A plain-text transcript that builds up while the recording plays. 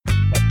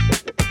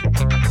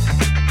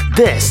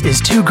This is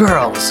Two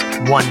Girls,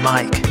 One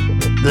Mic,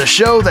 the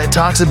show that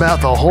talks about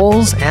the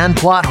holes and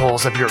plot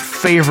holes of your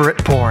favorite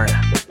porn.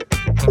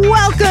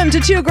 Welcome to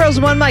Two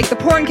Girls, One Mic, the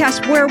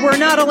porncast where we're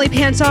not only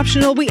pants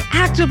optional, we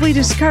actively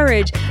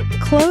discourage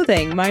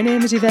clothing. My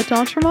name is Yvette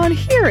D'Entremont.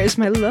 Here is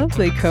my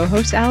lovely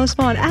co-host, Alice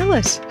Vaughn.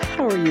 Alice,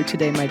 how are you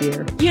today, my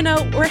dear? You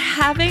know, we're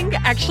having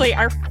actually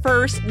our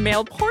first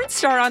male porn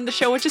star on the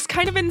show, which is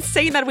kind of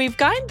insane that we've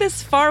gotten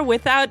this far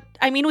without,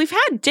 we've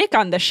had Dick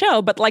on the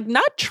show, but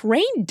not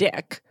trained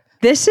Dick.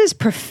 This is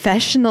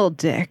professional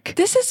Dick.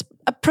 This is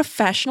a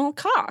professional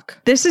cock.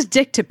 This is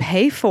Dick to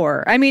pay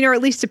for. Or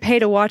at least to pay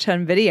to watch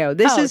on video.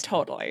 This is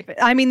totally.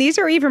 These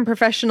are even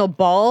professional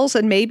balls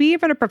and maybe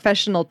even a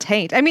professional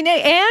taint. And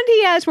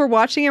he has, we're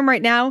watching him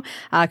right now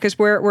because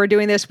we're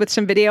doing this with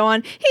some video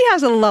on. He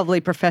has a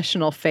lovely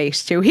professional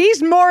face too.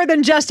 He's more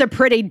than just a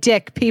pretty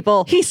dick,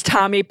 people. He's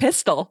Tommy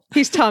Pistol.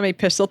 He's Tommy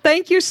Pistol.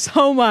 Thank you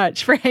so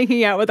much for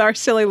hanging out with our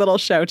silly little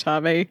show,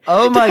 Tommy.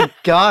 Oh my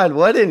God,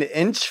 what an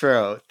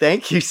intro.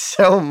 Thank you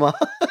so much.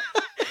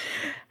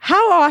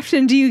 How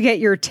often do you get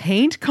your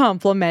taint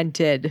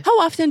complimented? How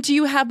often do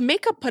you have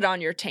makeup put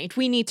on your taint?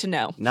 We need to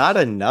know. Not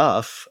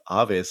enough,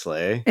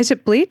 obviously. Is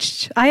it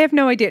bleached? I have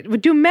no idea.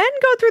 Do men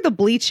go through the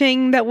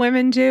bleaching that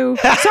women do?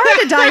 Sorry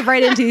to dive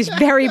right into these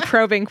very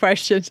probing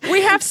questions.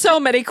 We have so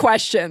many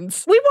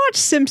questions. We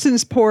watched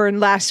Simpsons porn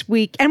last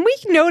week, and we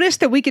noticed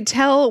that we could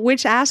tell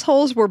which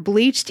assholes were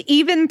bleached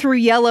even through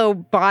yellow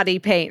body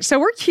paint. So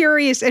we're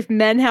curious if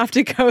men have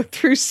to go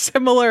through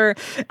similar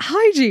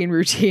hygiene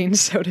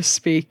routines, so to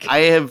speak. I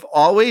have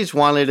always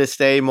wanted to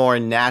stay more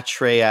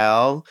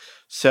natural,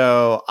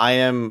 so I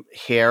am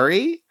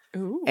hairy.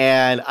 Ooh.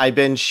 And I've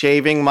been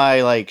shaving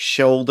my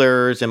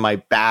shoulders and my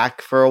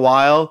back for a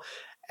while.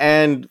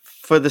 And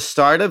for the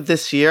start of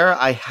this year,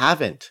 I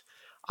haven't.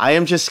 I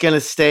am just going to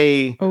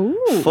stay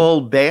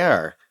full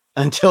bare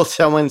until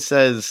someone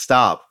says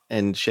stop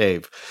and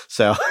shave.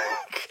 So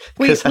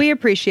we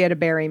appreciate a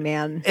berry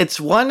man. It's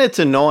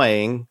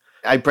annoying.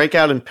 I break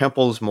out in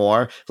pimples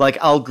more.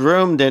 I'll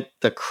groom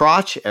the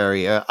crotch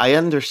area. I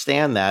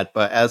understand that.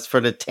 But as for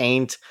the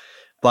taint,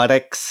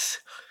 buttocks,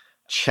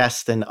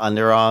 chest, and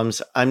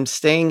underarms, I'm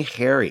staying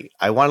hairy.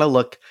 I want to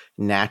look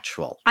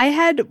natural. I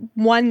had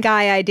one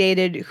guy I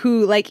dated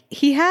who,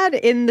 he had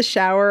in the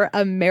shower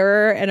a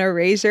mirror and a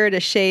razor to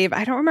shave.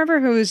 I don't remember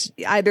if it was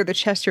either the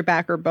chest or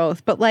back or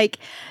both. But,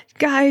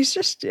 guys,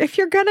 just if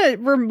you're gonna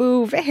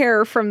remove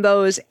hair from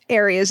those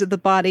areas of the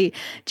body,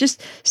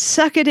 just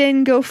suck it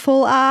in, go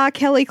full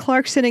Kelly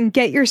Clarkson and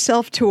get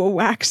yourself to a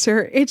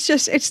waxer.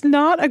 It's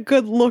not a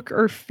good look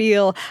or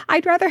feel.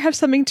 I'd rather have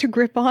something to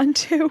grip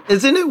onto.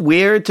 Isn't it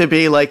weird to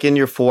be in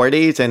your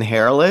 40s and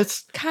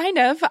hairless? Kind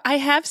of. I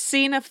have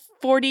seen a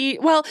 40.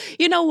 Well,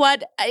 you know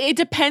what? It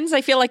depends, I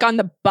feel on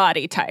the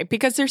body type,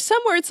 because there's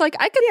somewhere it's I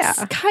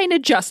could kind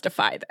of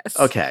justify this.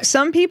 Okay.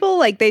 Some people,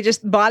 they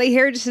just, body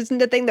hair just isn't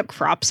the thing that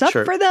crops up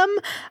for them.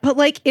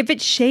 But, if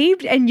it's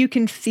shaved and you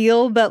can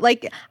feel that,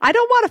 I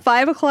don't want a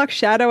 5 o'clock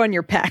shadow on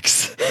your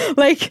pecs.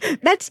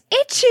 That's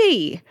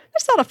itchy.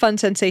 That's not a fun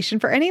sensation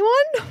for anyone.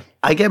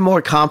 I get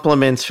more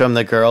compliments from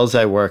the girls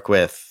I work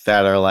with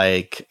that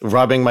are,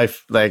 rubbing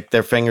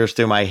their fingers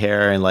through my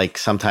hair and,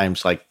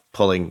 sometimes,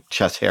 pulling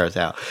chest hairs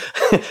out.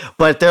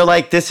 But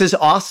they're this is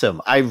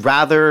awesome. I'd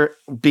rather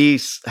be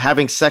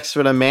having sex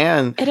with a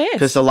man. It is.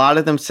 Because a lot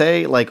of them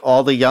say,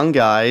 all the young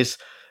guys,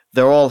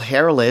 they're all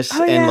hairless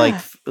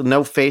and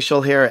no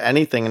facial hair or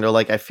anything. And they're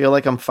I feel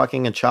like I'm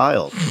fucking a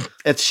child.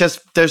 It's just,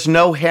 there's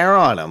no hair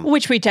on them.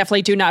 Which we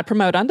definitely do not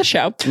promote on the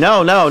show.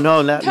 No,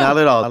 not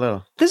at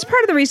all. This is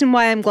part of the reason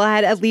why I'm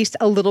glad at least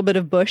a little bit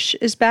of bush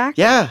is back.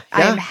 Yeah.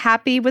 I'm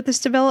happy with this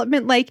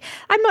development.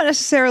 I'm not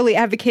necessarily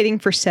advocating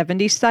for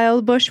 70s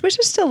style bush, which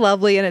is still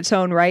lovely in its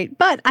own right.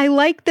 But I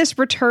like this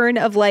return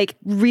of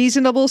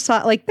reasonable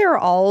size. There are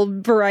all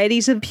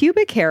varieties of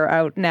pubic hair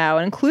out now,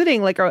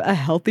 including a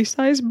healthy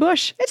sized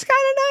bush. It's kind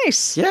of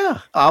nice.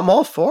 Yeah, I'm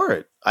all for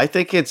it. I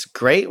think it's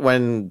great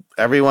when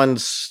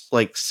everyone's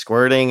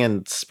squirting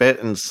and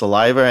spit and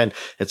saliva and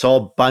it's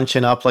all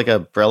bunching up like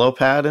a Brillo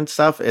pad and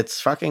stuff.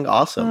 It's fucking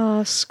awesome.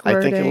 Oh,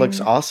 squirting. I think it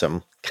looks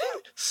awesome.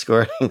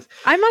 Squirting.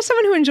 I'm not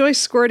someone who enjoys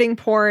squirting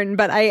porn,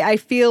 but I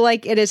feel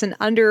like it is an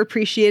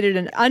underappreciated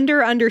and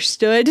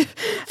understood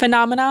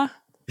phenomena.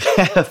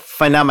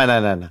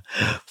 Phenomena.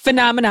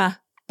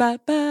 Ba,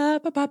 ba,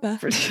 ba, ba, ba.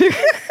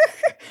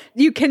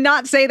 You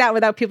cannot say that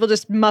without people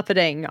just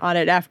muppeting on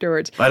it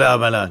afterwards.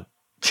 Phenomena.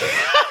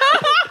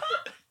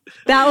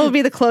 That will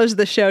be the close of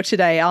the show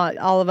today.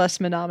 All of us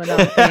phenomenon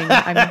thing.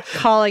 I'm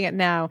calling it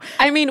now.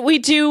 We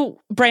do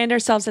brand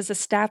ourselves as a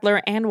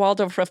Statler and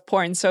Waldorf of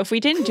porn. So if we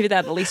didn't do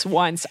that at least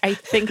once, I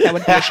think that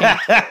would be a shame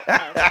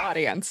to our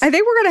audience. I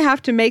think we're going to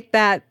have to make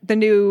that the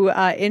new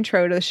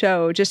intro to the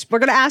show. We're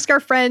going to ask our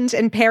friends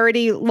in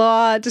parody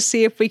law to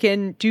see if we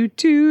can do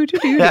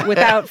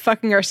without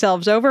fucking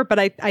ourselves over. But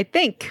I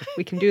think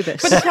we can do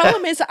this. But the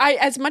problem is,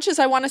 as much as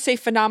I want to say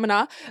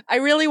phenomena, I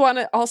really want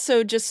to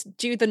also just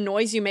do the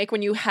noise you make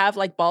when you have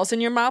balls in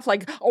your mouth,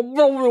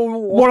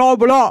 blah,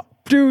 blah.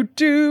 Do,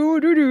 do,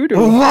 do, do, do.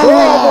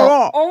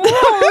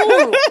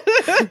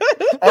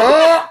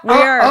 We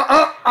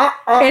are.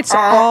 It's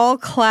all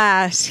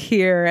class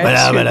here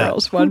at Two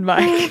Girls, One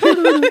Mic.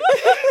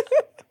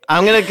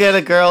 I'm going to get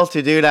a girl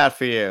to do that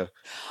for you.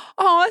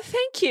 Oh,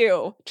 thank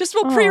you. Just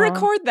we'll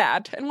pre-record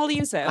that and we'll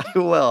use it. I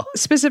will.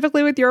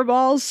 Specifically with your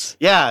balls.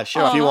 Yeah,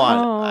 sure, if you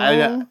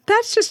want.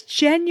 That's just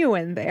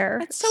genuine there.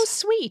 That's so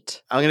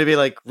sweet. I'm going to be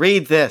like,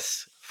 read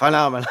this.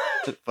 Phenomenon.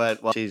 But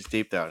she's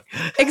deep down.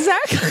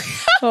 Exactly.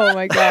 Oh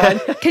my God.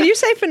 Can you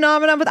say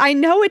phenomenon? But I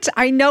know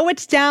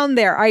it's down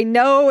there. I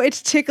know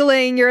it's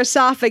tickling your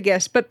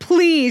esophagus, but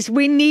please,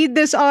 we need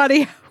this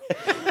audio.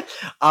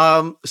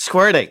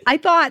 Squirting. I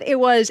thought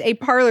it was a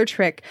parlor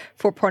trick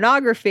for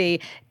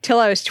pornography till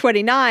I was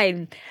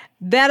 29.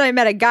 Then I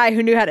met a guy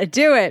who knew how to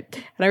do it,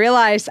 and I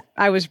realized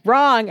I was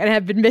wrong and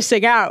have been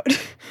missing out.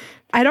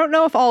 I don't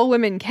know if all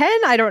women can.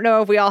 I don't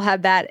know if we all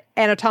have that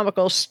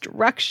anatomical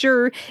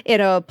structure in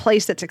a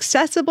place that's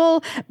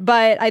accessible,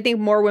 but I think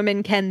more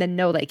women can than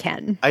know they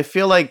can. I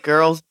feel like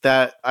girls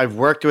that I've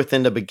worked with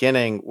in the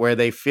beginning where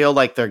they feel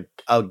like they're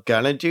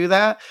gonna do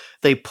that,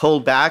 they pull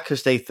back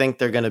because they think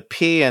they're gonna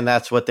pee and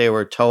that's what they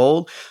were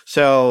told.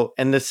 So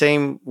in the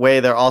same way,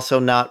 they're also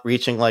not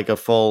reaching like a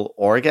full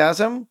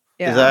orgasm.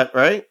 Yeah. Is that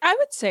right? I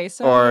would say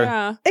so,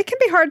 yeah. It can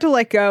be hard to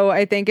let go,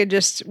 I think, and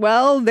just,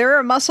 there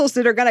are muscles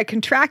that are going to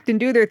contract and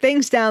do their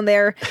things down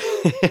there.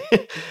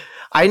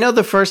 I know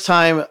the first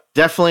time,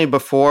 definitely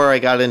before I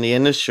got in the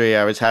industry,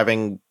 I was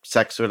having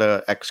sex with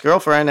an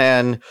ex-girlfriend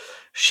and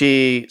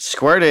she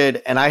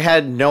squirted and I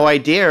had no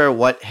idea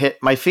what hit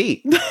my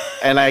feet.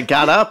 And I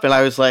got up and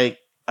I was like,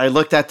 I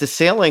looked at the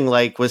ceiling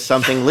like, was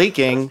something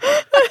leaking?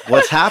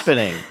 What's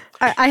happening?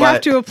 I have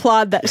to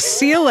applaud that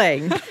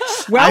ceiling.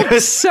 Well,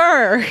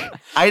 sir.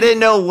 I didn't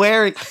know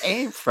where it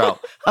came from.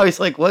 I was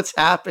like, what's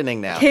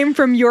happening now? Came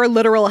from your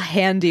literal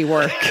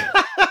handiwork.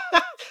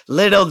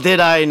 Little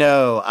did I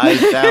know, I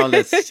found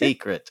a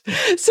secret.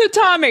 So,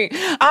 Tommy,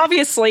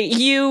 obviously,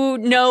 you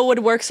know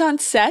what works on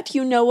set.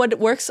 You know what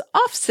works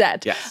off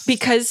set. Yes.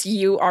 Because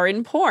you are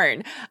in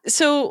porn.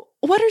 So,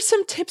 what are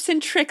some tips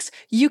and tricks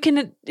you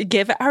can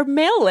give our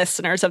male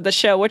listeners of the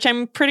show, which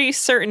I'm pretty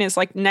certain is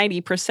like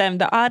 90% of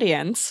the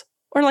audience?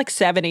 Or like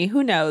 70,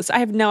 who knows? I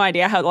have no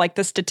idea how like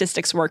the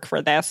statistics work for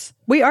this.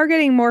 We are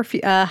getting more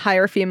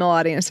higher female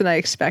audience than I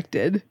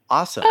expected.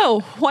 Awesome.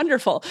 Oh,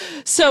 wonderful.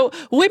 So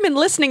women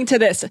listening to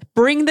this,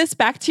 bring this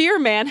back to your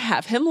man,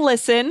 have him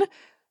listen.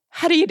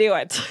 How do you do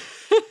it?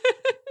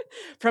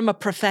 From a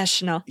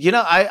professional. You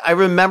know, I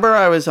remember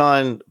I was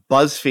on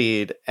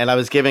BuzzFeed and I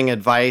was giving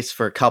advice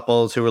for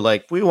couples who were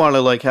like, we want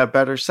to like have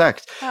better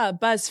sex.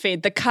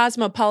 BuzzFeed, the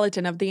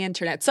cosmopolitan of the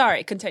internet.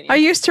 Sorry, continue. I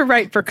used to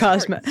write for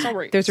Cosmo.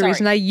 Sorry. There's a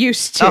reason I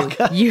used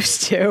to.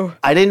 Used to.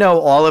 I didn't know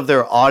all of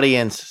their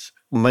audience,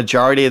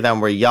 majority of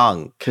them were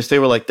young because they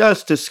were like,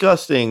 that's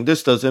disgusting.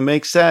 This doesn't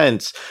make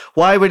sense.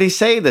 Why would he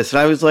say this? And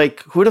I was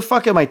like, who the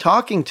fuck am I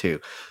talking to?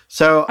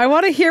 So I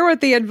want to hear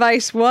what the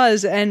advice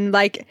was. And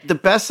like, the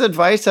best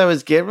advice I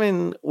was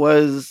given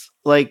was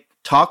like,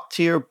 talk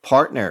to your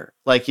partner.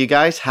 Like, you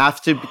guys have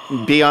to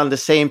be on the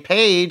same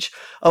page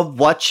of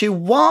what you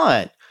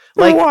want.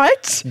 Like,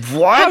 what?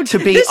 To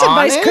be this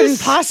honest, advice couldn't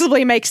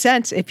possibly make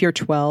sense if you're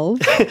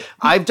 12.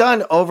 I've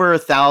done over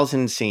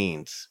 1,000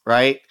 scenes,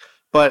 right?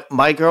 But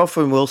my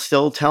girlfriend will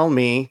still tell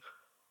me,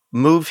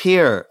 move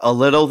here, a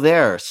little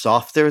there,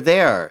 softer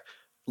there.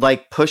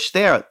 Like, push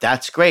there.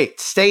 That's great.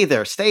 Stay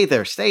there, stay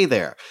there, stay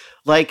there.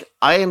 Like,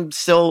 I am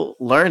still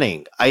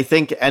learning. I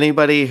think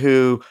anybody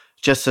who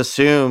just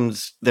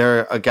assumes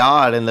they're a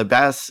god and the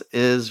best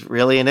is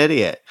really an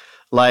idiot.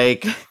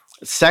 Like,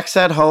 sex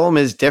at home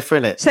is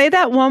different. Say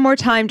that one more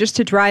time just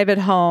to drive it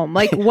home.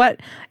 Like, what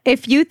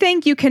if you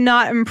think you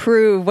cannot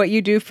improve what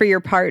you do for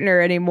your partner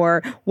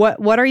anymore?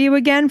 What are you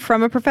again,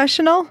 from a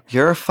professional?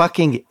 You're a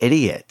fucking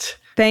idiot.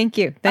 Thank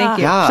you. Thank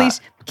you. Yeah. Please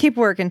keep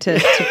working to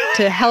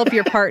help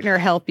your partner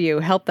help you.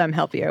 Help them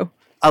help you.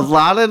 A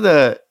lot of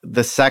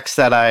the sex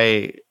that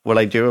what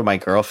I do with my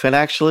girlfriend,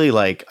 actually,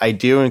 like, I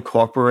do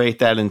incorporate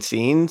that in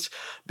scenes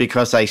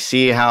because I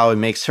see how it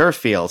makes her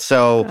feel.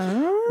 So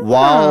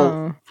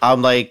while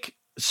I'm like,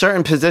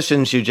 certain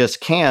positions you just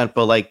can't,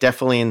 but like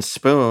definitely in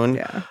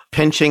spoon,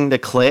 pinching the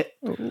clit,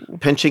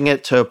 pinching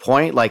it to a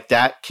point like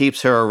that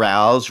keeps her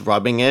aroused,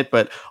 rubbing it,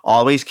 but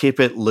always keep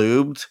it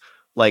lubed.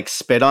 Like,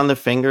 spit on the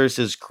fingers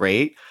is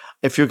great.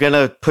 If you're going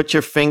to put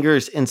your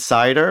fingers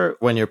inside her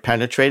when you're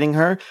penetrating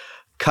her,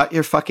 cut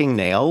your fucking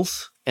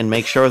nails and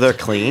make sure they're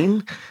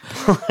clean.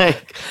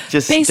 Like,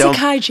 just basic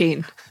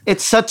hygiene.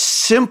 It's such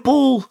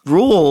simple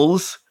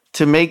rules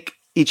to make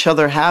each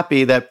other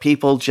happy that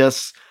people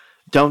just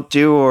don't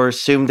do or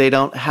assume they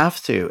don't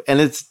have to.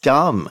 And it's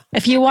dumb.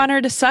 If you want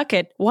her to suck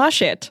it,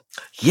 wash it.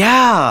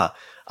 Yeah.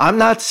 I'm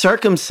not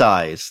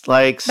circumcised.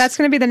 Like, that's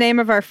going to be the name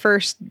of our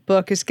first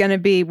book, is going to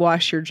be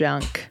Wash Your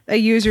Junk, a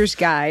user's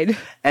guide.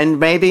 And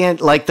maybe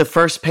like the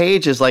first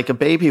page is like a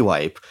baby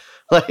wipe.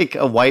 like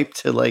a wipe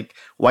to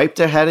wipe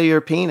the head of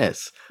your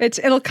penis.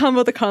 It'll come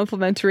with a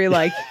complimentary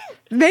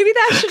maybe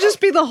that should just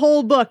be the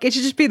whole book. It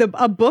should just be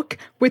a book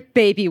with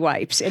baby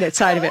wipes in its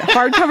side of it.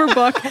 Hardcover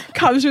book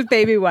comes with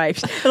baby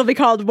wipes. It'll be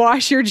called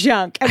Wash Your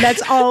Junk, and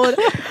that's all.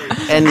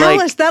 And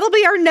Alice, that'll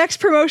be our next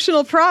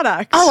promotional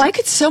product. Oh, I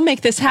could so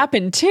make this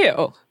happen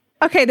too.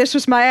 Okay, this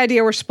was my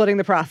idea. We're splitting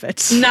the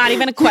profits. Not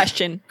even a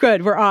question.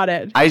 Good, we're on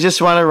it. I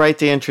just want to write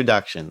the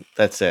introduction.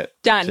 That's it.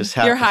 Done.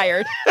 You're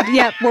hired.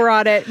 Yep, we're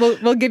on it.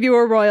 We'll give you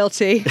a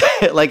royalty.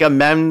 Like a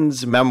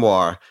men's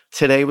memoir.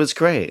 Today was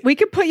great. We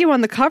could put you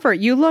on the cover.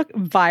 You look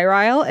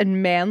virile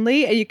and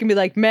manly, and you can be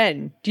like,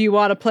 men, do you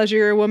want to pleasure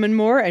your woman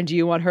more? And do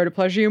you want her to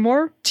pleasure you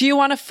more? Do you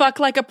want to fuck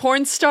like a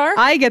porn star?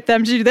 I get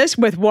them to do this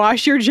with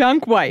Wash Your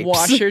Junk wipes.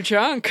 Wash your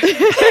junk.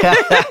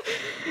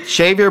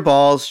 Shave your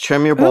balls,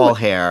 trim your ball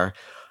hair.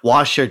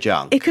 Wash your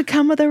junk. It could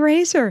come with a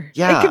razor.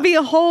 Yeah. It could be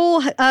a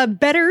whole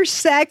better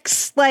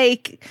sex.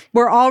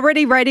 We're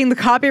already writing the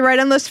copyright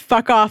on this.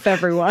 Fuck off,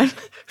 everyone.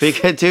 We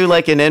could do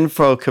an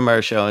info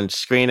commercial and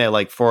screen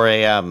it 4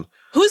 a.m.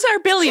 Who's our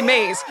Billy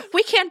Mays?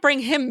 We can't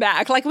bring him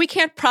back. We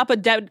can't prop a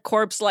dead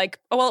corpse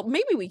well,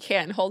 maybe we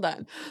can. Hold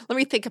on. Let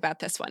me think about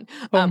this one.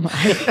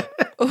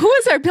 Who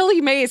is our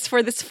Billy Mays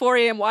for this 4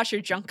 a.m. Wash Your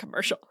Junk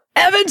commercial?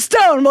 Evan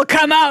Stone will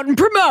come out and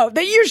promote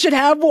that you should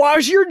have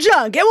Wash Your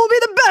Junk. It will be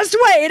the best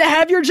way to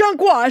have your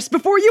junk washed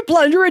before you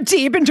plunger it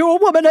deep into a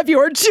woman of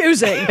your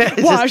choosing.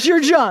 Wash your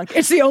junk.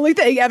 It's the only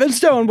thing Evan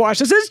Stone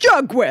washes his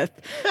junk with.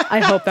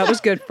 I hope that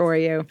was good for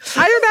you.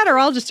 Either that or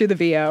I'll just do the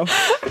VO.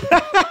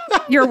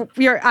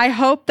 I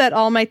hope that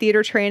all my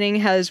theater training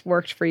has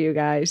worked for you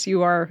guys.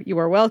 You are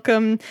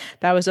welcome.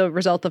 That was a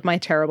result of my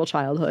terrible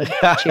childhood.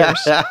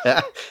 Cheers.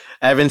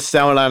 Evan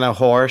Stone on a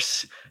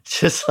horse.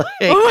 Just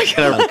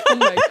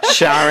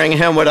showering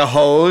him with a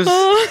hose.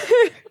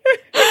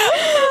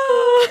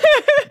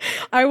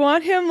 I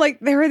want him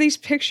there are these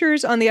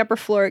pictures on the upper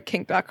floor at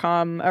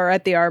kink.com or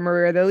at the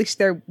Armory, or at least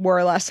there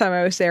were last time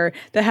I was there,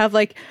 that have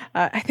I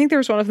think there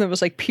was one of them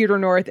that was Peter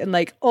North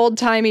in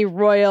old-timey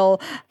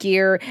royal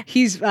gear.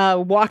 He's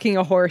walking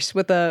a horse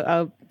with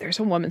there's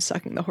a woman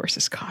sucking the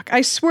horse's cock.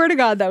 I swear to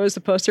God that was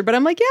the poster, but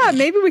I'm yeah,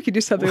 maybe we could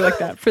do something like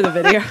that for the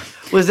video.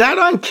 Was that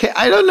on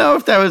I don't know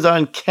if that was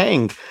on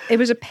King. It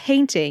was a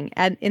painting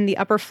in the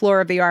upper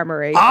floor of the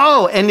Armory.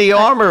 Oh, in the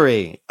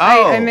Armory.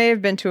 I may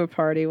have been to a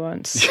party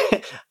once.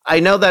 I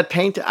know that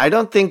painting. I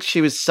don't think she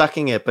was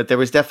sucking it, but there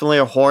was definitely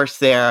a horse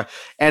there,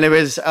 and it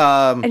was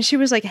and she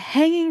was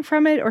hanging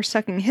from it or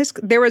sucking his.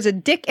 There was a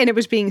dick and it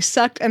was being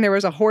sucked, and there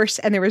was a horse,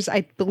 and there was,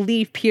 I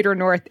believe, Peter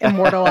North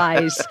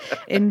immortalized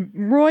in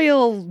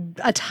royal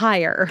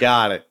attire.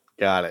 Got it.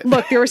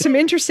 Look, there were some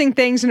interesting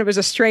things, and it was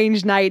a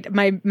strange night.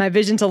 My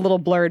vision's a little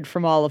blurred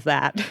from all of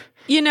that.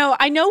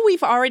 I know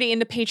we've already in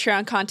the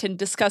Patreon content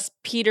discussed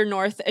Peter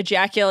North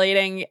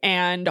ejaculating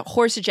and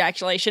horse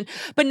ejaculation,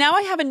 but now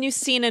I have a new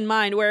scene in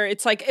mind where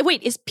it's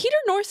wait, is Peter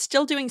North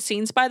still doing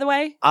scenes, by the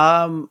way?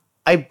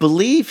 I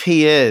believe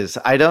he is.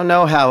 I don't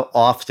know how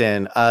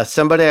often.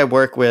 Somebody I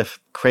work with,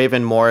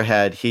 Craven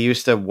Moorhead, he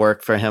used to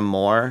work for him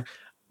more,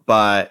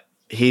 but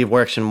he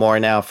works more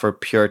now for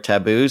Pure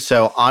Taboo.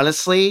 So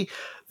honestly,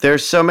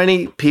 there's so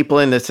many people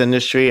in this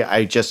industry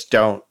I just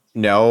don't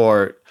know,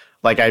 or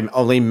I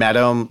only met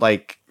them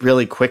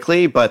really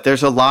quickly, but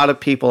there's a lot of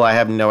people I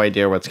have no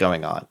idea what's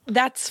going on.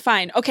 That's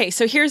fine. Okay,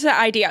 so here's the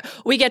idea.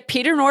 We get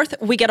Peter North,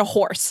 we get a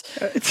horse.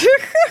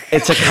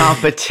 It's a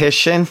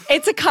competition.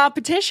 It's a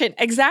competition,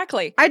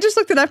 exactly. I just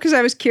looked it up because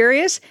I was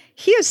curious.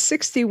 He is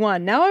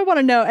 61. Now I want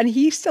to know, and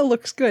he still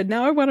looks good.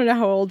 Now I want to know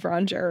how old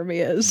Ron Jeremy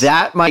is.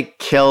 That might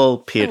kill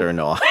Peter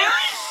North.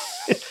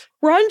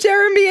 Ron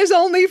Jeremy is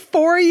only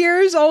 4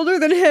 years older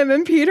than him,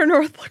 and Peter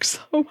North looks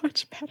so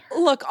much better.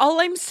 Look,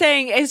 all I'm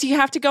saying is you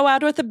have to go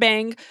out with a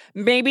bang.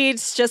 Maybe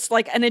it's just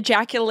an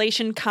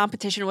ejaculation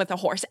competition with a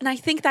horse. And I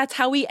think that's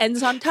how he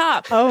ends on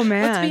top. Oh,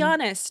 man. Let's be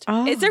honest.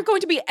 Oh. Is there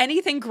going to be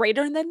anything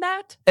greater than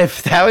that?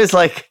 If that was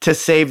to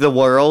save the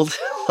world,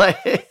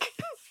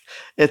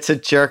 it's a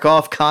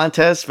jerk-off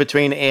contest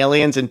between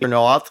aliens and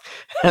North.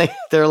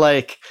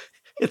 They're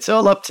it's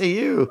all up to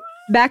you.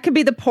 That could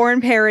be the porn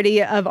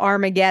parody of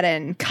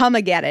Armageddon,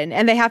 Cumageddon,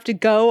 and they have to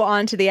go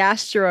onto the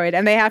asteroid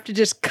and they have to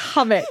just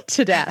cum it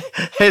to death.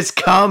 His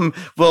cum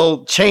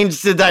will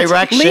change the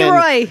direction,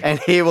 Leroy, and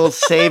he will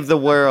save the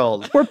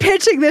world. We're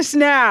pitching this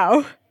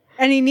now.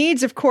 And he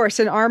needs, of course,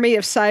 an army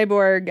of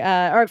cyborg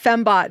or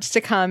fembots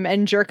to come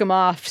and jerk him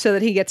off so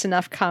that he gets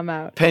enough cum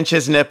out. Pinch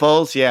his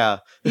nipples, yeah.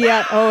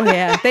 Yeah, oh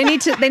yeah. They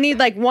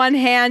need one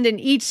hand in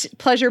each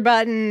pleasure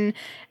button,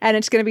 and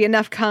it's going to be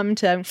enough cum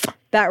to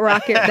that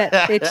rocket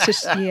that it's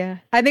just, yeah.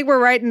 I think we're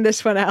writing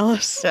this one,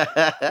 Alice.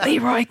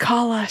 Leroy,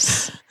 call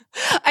us.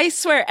 I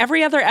swear,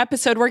 every other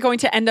episode, we're going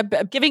to end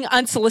up giving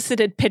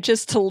unsolicited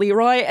pitches to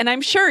Leroy, and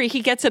I'm sure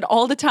he gets it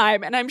all the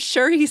time, and I'm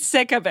sure he's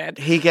sick of it.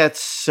 He gets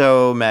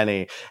so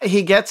many.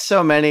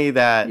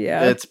 That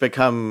it's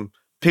become,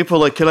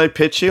 people can I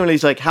pitch you? And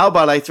he's how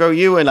about I throw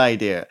you an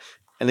idea?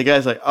 And the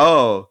guy's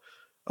oh,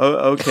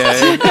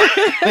 okay.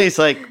 And he's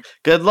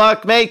good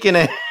luck making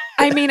it.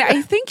 I mean,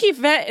 I think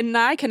Yvette and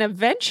I can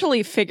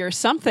eventually figure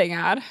something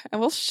out,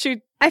 and we'll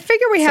shoot. I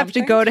figure we have to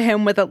Something? go to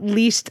him with at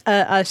least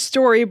a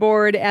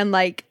storyboard and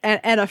like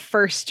and a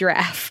first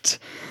draft.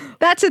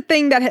 That's a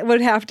thing that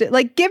would have to,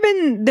 like,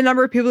 given the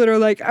number of people that are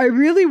like, I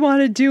really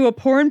want to do a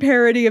porn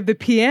parody of The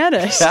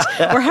Pianist,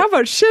 or how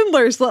about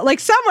Schindler's List? Like,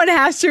 someone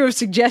has to have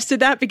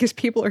suggested that because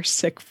people are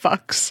sick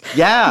fucks.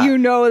 Yeah. You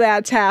know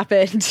that's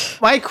happened.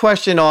 My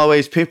question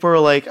always, people are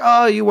like,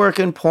 oh, you work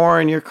in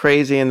porn, you're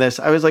crazy in this.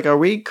 I was like, are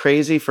we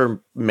crazy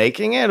for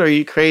making it, or are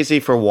you crazy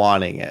for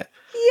wanting it?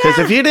 Because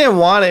if you didn't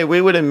want it,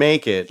 we wouldn't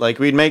make it. Like,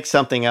 we'd make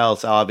something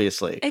else,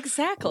 obviously.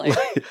 Exactly.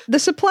 The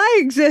supply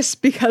exists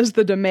because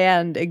the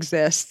demand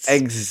exists.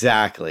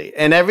 Exactly.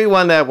 And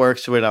everyone that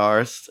works with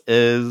ours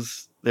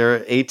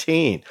they're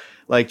 18.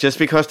 Like, just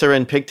because they're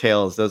in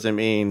pigtails doesn't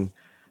mean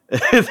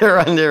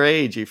they're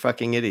underage, you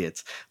fucking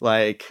idiots.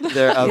 Like,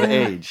 they're of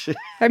age.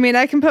 I mean,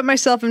 I can put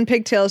myself in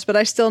pigtails, but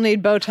I still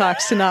need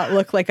Botox to not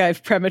look like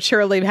I've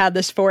prematurely had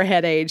this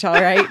forehead age, all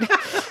right?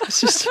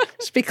 Let's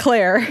just be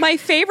clear. My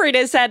favorite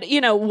is that,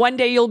 one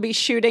day you'll be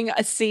shooting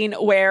a scene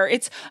where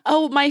it's,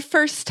 my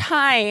first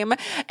time.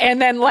 And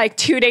then like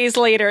 2 days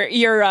later,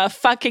 you're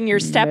fucking your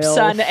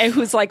stepson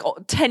who's like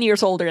 10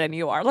 years older than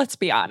you are. Let's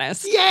be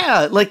honest.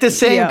 Yeah, like the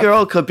same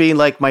girl could be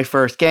like my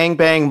first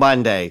gangbang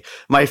Monday,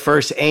 my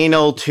first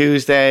anal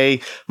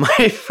Tuesday,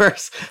 my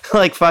first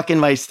like fucking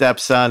my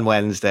stepson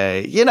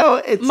Wednesday.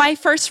 It's My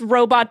first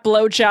robot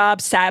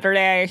blowjob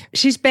Saturday.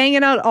 She's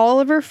banging out all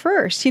of her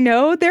first,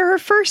 they're her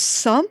first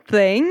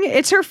something.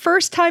 It's her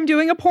first time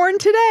doing a porn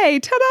today.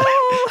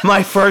 Ta-da!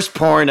 my first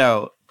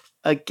porno.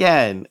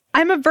 Again.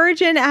 I'm a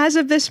virgin as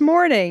of this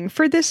morning,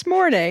 for this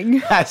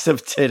morning. As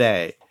of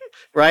today.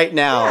 Right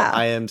now,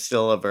 I am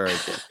still a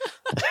virgin.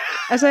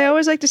 As I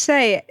always like to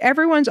say,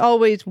 everyone's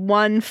always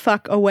one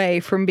fuck away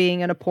from being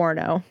in a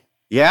porno.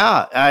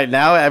 Yeah,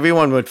 now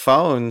everyone with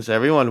phones,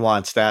 everyone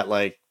wants that.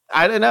 Like,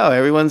 I don't know,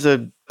 everyone's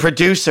a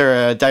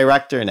producer, a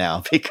director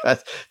now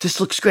because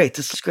this looks great.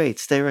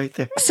 Stay right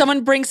there.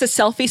 Someone brings a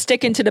selfie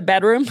stick into the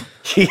bedroom.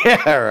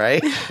 Yeah,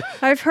 right.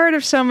 I've heard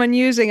of someone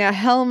using a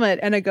helmet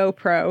and a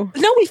GoPro.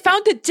 No, we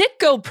found a dick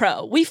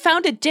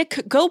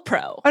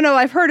GoPro. Oh no,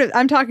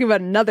 I'm talking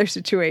about another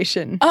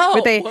situation.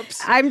 Oh,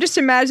 whoops. I'm just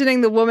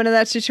imagining the woman in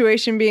that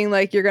situation being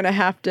like, you're going to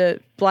have to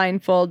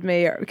blindfold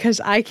me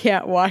because I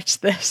can't watch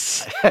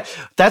this.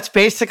 That's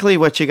basically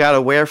what you got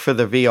to wear for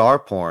the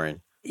VR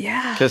porn.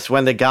 Yeah. Because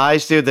when the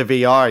guys do the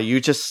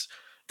VR,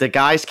 the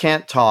guys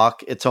can't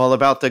talk. It's all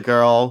about the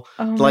girl.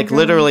 Like,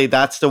 literally,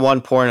 that's the one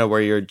porno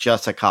where you're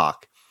just a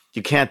cock.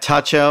 You can't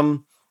touch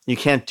them. You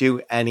can't do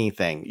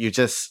anything. You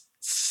just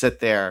sit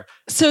there.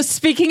 So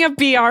speaking of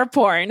VR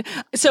porn,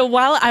 so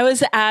while I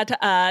was at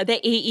the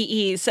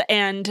AEEs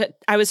and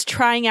I was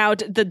trying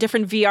out the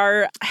different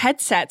VR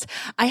headsets,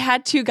 I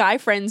had 2 guy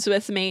friends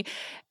with me.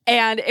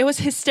 And it was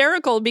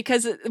hysterical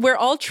because we're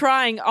all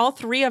trying, all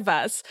 3 of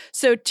us.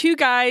 So 2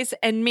 guys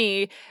and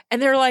me. And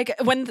they're like,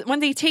 when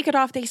they take it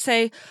off, they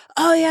say,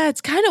 oh yeah,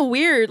 it's kind of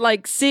weird.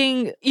 Like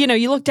seeing,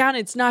 you look down,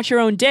 it's not your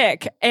own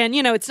dick. And,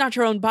 it's not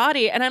your own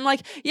body. And I'm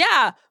like,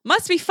 yeah,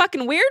 must be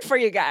fucking weird for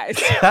you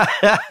guys.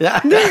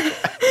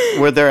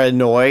 Were they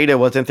annoyed it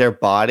wasn't their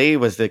body?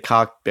 Was the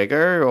cock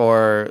bigger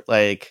or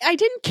like? I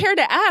didn't care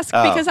to ask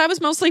because I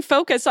was mostly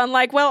focused on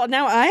like, well,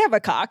 now I have a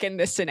cock in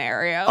this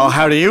scenario. Oh,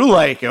 how do you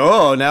like it?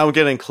 Oh, now I'm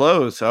getting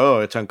close. Oh,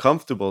 it's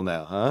uncomfortable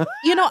now, huh?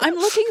 I'm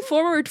looking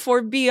forward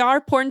for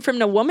VR porn from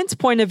the woman's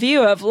point of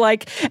view of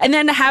like, and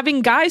then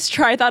having guys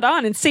try that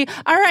on and see,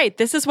 all right,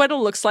 this is what it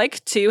looks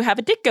like to have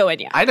a dick go in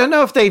you. I don't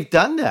know if they've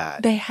done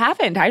that. They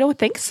haven't. I don't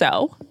think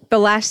so. The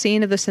last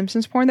scene of the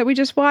Simpsons porn that we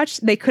just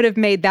watched, they could have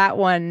made that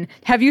one.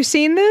 Have you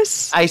seen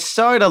this? I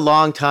saw it a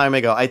long time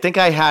ago. I think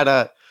I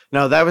had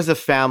no, that was a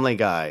Family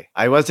Guy.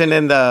 I wasn't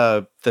in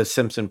the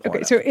Simpson porn.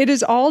 Okay, so it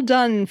is all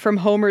done from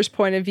Homer's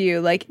point of view,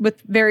 like with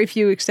very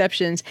few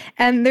exceptions.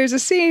 And there's a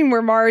scene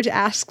where Marge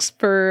asks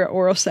for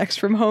oral sex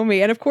from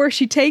Homie, and of course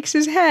she takes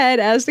his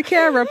head as the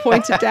camera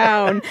points it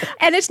down.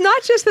 And it's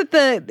not just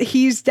that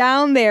he's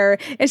down there;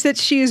 it's that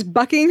she is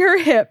bucking her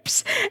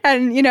hips,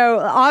 and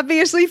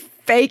obviously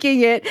faking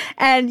it,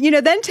 and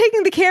then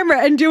taking the camera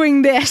and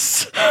doing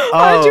this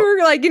onto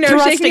her, like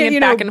thrusting shaking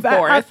it back and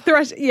forth.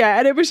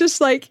 And it was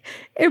just like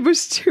it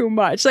was too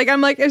much. Like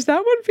I'm like, is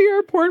that what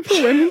VR porn for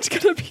women's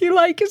gonna be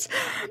like? Is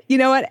you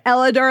know what,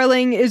 Ella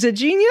Darling is a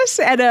genius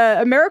and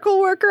a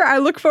miracle worker. I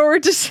look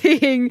forward to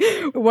seeing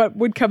what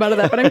would come out of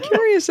that. But I'm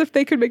curious if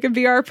they could make a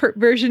VR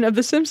version of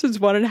The Simpsons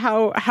one and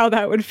how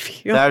that would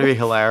feel. That'd be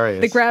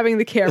hilarious. The grabbing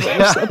the camera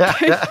or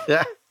something.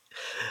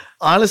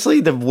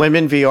 Honestly, the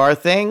women VR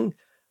thing,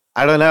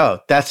 I don't know.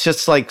 That's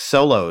just like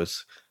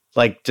solos.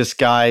 Like just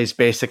guys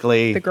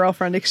basically. The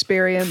girlfriend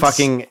experience.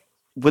 Fucking.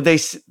 Would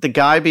the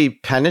guy be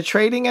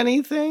penetrating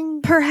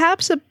anything?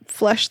 Perhaps a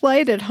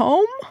fleshlight at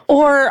home?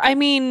 Or, I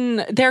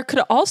mean, there could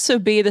also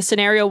be the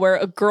scenario where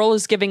a girl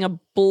is giving a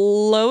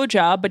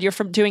blowjob, but you're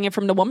doing it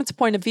from the woman's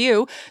point of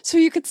view. So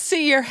you could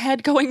see your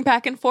head going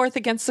back and forth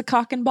against the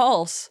cock and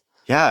balls.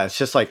 Yeah, it's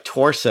just like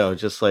torso.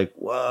 Just like,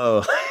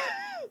 whoa.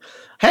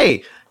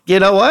 Hey, you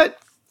know what?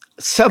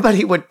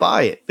 somebody would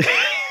buy it.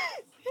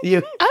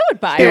 I would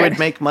buy You it. would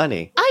make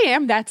money. I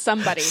am that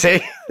somebody.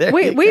 See, there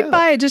you We'd go.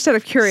 buy it just out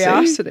of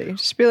curiosity.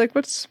 Just be like,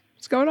 what's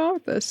going on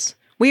with this?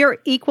 We are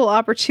equal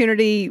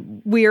opportunity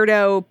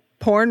weirdo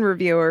porn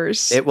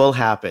reviewers. It will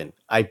happen.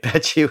 I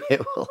bet you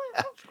it will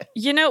happen.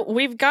 You know,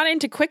 we've got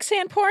into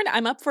quicksand porn.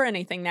 I'm up for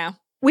anything now.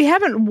 We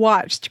haven't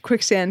watched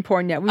quicksand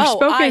porn yet. We've I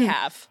spoken.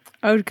 have.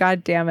 Oh,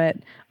 God damn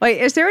it. Like,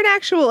 is there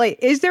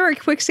a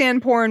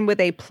quicksand porn with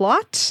a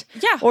plot?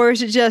 Yeah. Or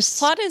is it just.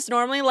 Plot is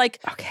normally like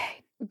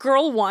Okay.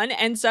 girl 1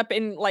 ends up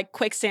in like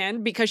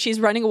quicksand because she's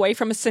running away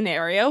from a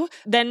scenario.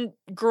 Then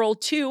girl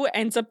 2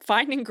 ends up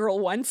finding girl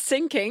 1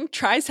 sinking,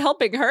 tries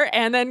helping her,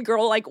 and then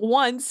girl like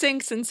 1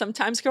 sinks, and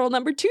sometimes girl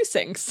number 2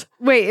 sinks.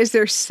 Wait, is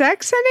there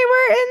sex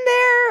anywhere in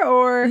there?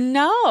 Or.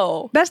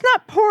 No. That's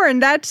not porn.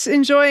 That's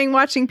enjoying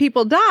watching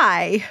people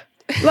die.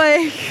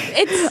 Like.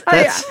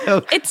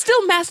 It's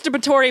still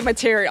masturbatory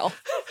material.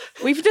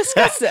 We've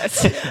discussed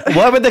this.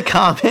 What would the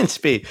comments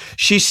be?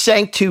 She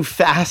sank too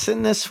fast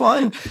in this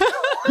one?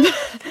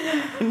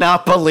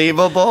 Not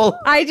believable.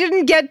 I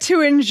didn't get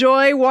to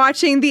enjoy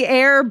watching the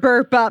air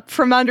burp up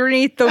from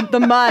underneath the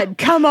mud.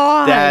 Come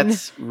on.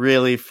 That's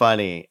really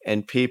funny.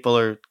 And people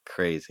are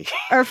crazy.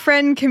 Our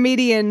friend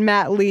comedian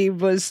Matt Lee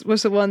was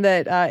the one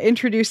that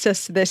introduced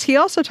us to this. He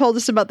also told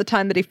us about the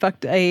time that he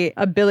fucked a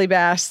billy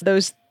bass,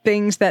 those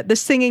things that the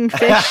singing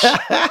fish.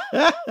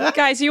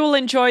 Guys, you will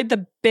enjoy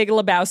the Big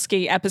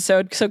Lebowski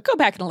episode, so go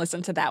back and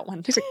listen to that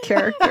one. He's a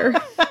character.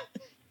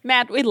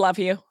 Matt, we love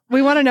you.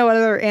 We want to know what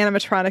other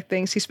animatronic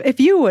things he's. If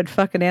you would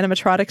fuck an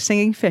animatronic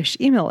singing fish,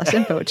 email us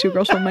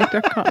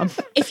info@twogirlsonemic.com.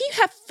 If you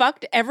have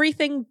fucked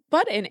everything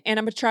but an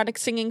animatronic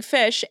singing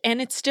fish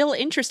and it's still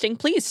interesting,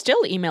 please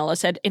still email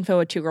us at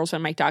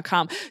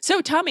info@twogirlsonemic.com.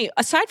 So, Tommy,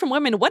 aside from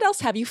women, what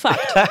else have you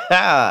fucked?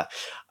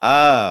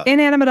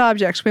 Inanimate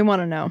objects. We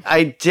want to know.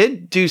 I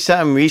did do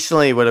something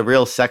recently with a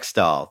real sex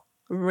doll.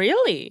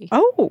 Really?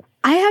 Oh,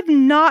 I have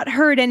not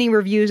heard any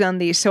reviews on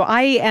these, so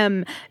I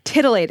am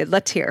titillated.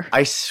 Let's hear.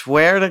 I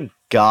swear to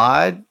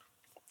God,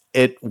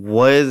 it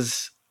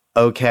was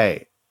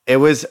okay. It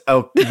was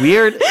a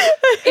weird.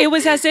 It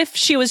was as if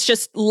she was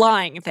just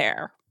lying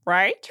there,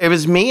 right? It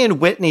was me and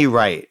Whitney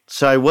Wright,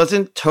 so I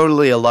wasn't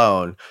totally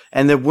alone.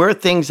 And there were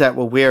things that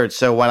were weird.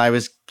 So when I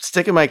was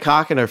sticking my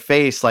cock in her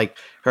face, like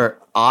her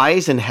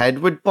eyes and head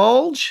would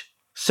bulge.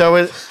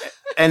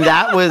 And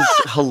that was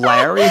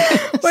hilarious.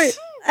 Wait,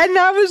 and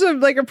that was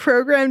a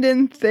programmed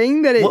in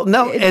thing that it. Well,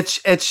 no,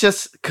 it's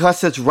just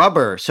because it's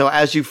rubber. So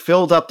as you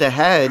filled up the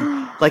head,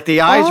 like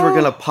the eyes were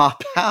gonna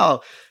pop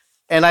out.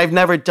 And I've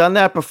never done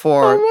that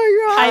before. Oh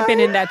my God. I've been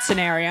in that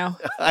scenario.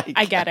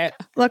 I get it.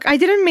 Look, I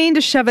didn't mean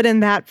to shove it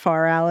in that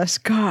far, Alice.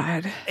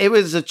 God. It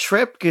was a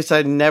trip because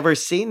I'd never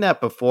seen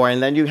that before.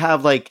 And then you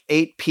have like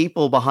 8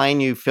 people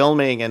behind you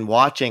filming and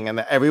watching,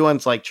 and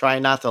everyone's like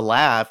trying not to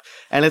laugh.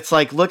 And it's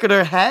like, look at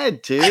her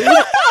head, dude.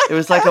 It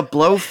was like a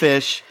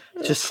blowfish,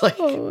 just like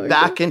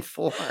back and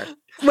forth.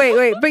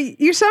 Wait, but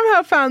you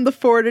somehow found the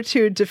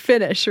fortitude to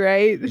finish,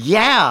 right?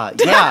 Yeah.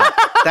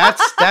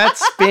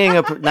 That's being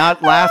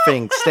not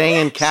laughing, staying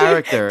in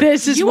character.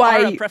 This is You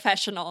why are a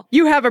professional.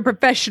 you have a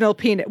professional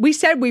penis. We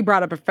said we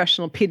brought a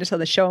professional penis on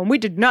the show, and we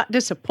did not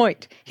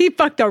disappoint. He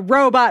fucked a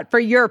robot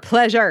for your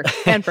pleasure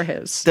and for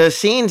his. The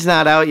scene's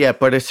not out yet,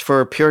 but it's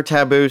for Pure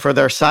Taboo for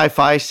their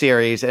sci-fi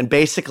series, and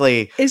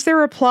basically, Is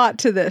there a plot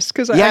to this?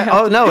 Because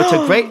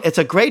it's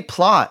a great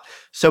plot.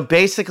 So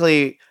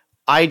basically,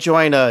 I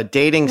join a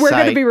dating We're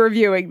site. going to be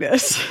reviewing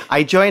this.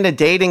 I joined a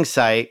dating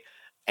site,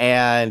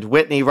 and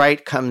Whitney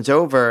Wright comes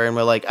over, and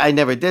we're like, I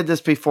never did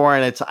this before,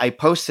 and I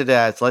posted it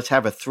as, let's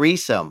have a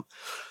threesome.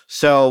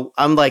 So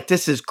I'm like,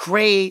 this is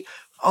great.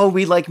 Oh,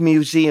 we like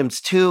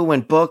museums too,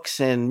 and books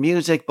and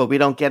music, but we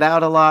don't get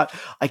out a lot.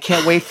 I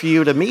can't wait for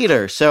you to meet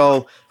her.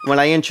 So when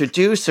I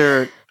introduce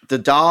her, the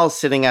doll's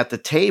sitting at the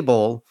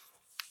table,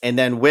 and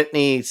then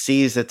Whitney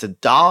sees it's a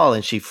doll,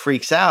 and she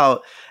freaks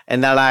out.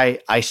 And then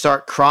I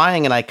start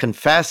crying, and I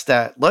confess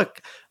that,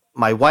 look,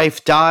 my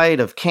wife died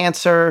of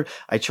cancer.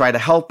 I try to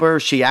help her.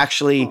 She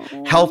actually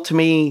helped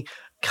me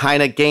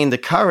kind of gain the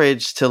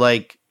courage to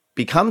like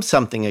become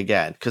something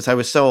again because I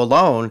was so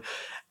alone.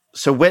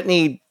 So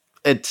Whitney,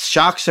 it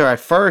shocks her at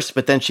first,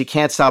 but then she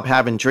can't stop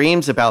having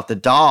dreams about the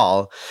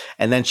doll.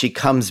 And then she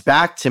comes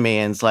back to me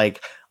and is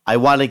like, I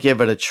want to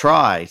give it a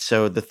try.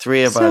 So the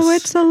three of us. So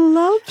it's a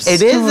love story.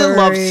 It is a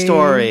love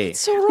story.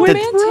 So With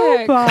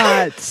romantic.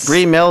 robots.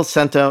 Bree Mills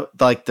sent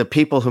the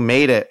people who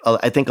made it,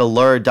 I think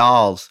Allure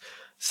Dolls,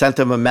 sent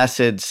them a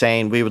message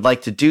saying, we would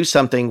like to do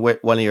something with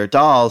one of your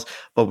dolls,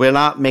 but we're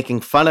not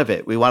making fun of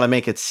it. We want to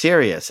make it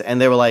serious.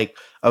 And they were like,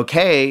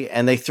 okay.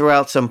 And they threw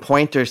out some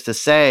pointers to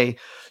say,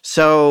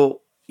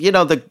 so,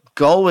 the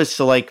goal was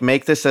to like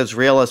make this as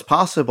real as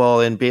possible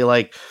and be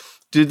like,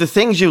 do the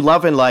things you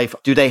love in life,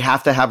 do they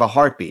have to have a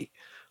heartbeat?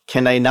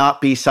 Can they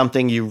not be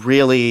something you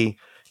really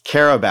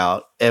care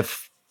about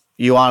if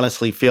you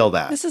honestly feel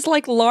that? This is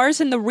like Lars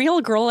and the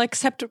Real Girl,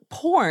 except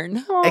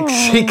porn.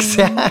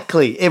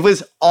 Exactly. It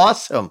was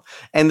awesome.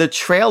 And the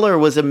trailer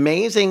was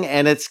amazing.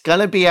 And it's going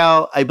to be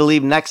out, I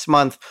believe, next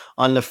month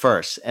on the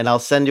 1st. And I'll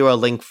send you a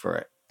link for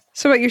it.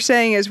 So what you're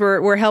saying is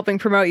we're helping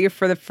promote you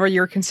for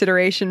your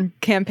consideration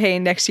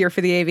campaign next year for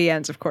the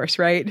AVNs, of course,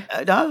 right?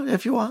 No,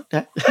 if you want.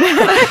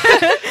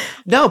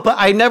 No, but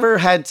I never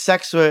had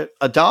sex with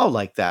a doll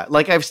like that.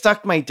 Like I've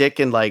stuck my dick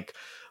in like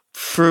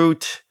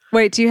fruit.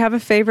 Wait, do you have a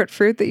favorite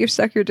fruit that you've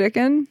stuck your dick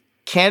in?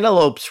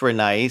 Cantaloupes were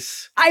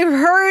nice. I've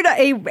heard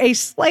a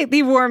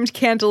slightly warmed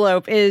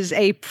cantaloupe is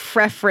a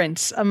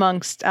preference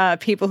amongst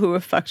people who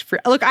have fucked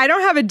fruit. Look, I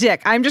don't have a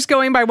dick. I'm just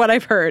going by what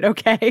I've heard,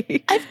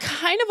 okay? I've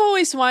kind of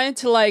always wanted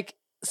to like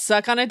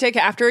suck on a dick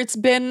after it's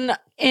been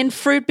in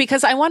fruit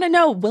because I want to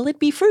know, will it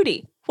be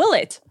fruity? Will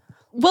it?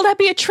 Will that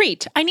be a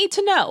treat? I need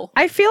to know.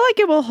 I feel like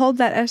it will hold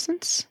that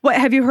essence. What,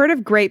 have you heard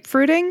of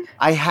grapefruiting?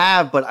 I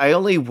have, but I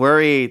only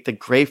worry the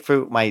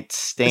grapefruit might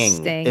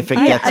sting if it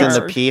gets in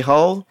the pee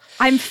hole.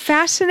 I'm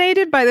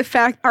fascinated by the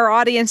fact, our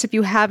audience, if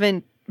you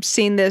haven't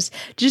seen this,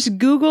 just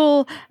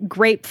Google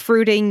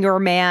grapefruiting your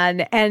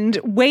man and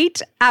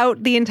wait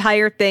out the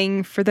entire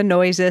thing for the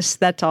noises.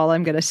 That's all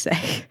I'm going to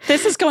say.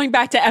 This is going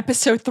back to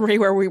episode 3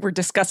 where we were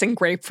discussing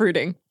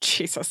grapefruiting.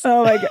 Jesus.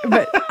 Oh my God.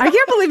 But I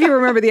can't believe you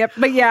remember the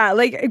episode. But yeah,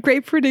 like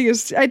grapefruiting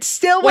is, it's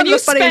still one of the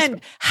funniest. When you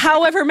spend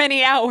however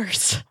many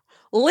hours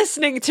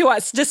listening to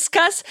us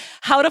discuss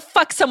how to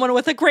fuck someone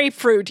with a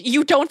grapefruit,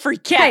 you don't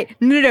forget. Hey,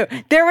 no.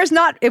 It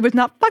was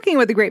not fucking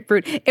with a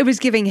grapefruit. It was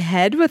giving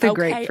head with a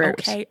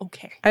grapefruit.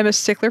 Okay. I'm a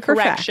stickler for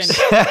Correction.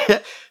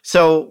 facts.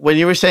 So when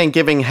you were saying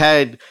giving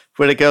head,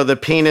 would it go, the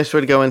penis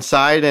would go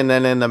inside and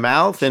then in the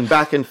mouth and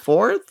back and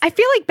forth? I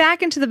feel like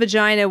back into the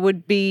vagina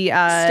would be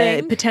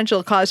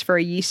potential cause for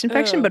a yeast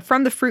infection, but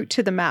from the fruit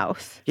to the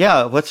mouth.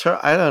 Yeah,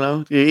 I don't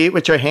know. You eat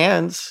with your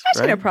hands. I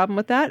see no problem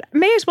with that.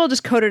 May as well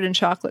just coat it in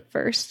chocolate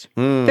first.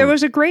 There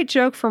was a great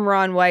joke from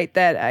Ron White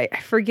that I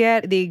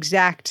forget the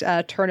exact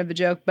turn of the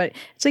joke, but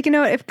it's like,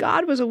 if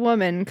God was a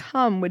woman,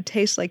 cum would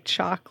taste like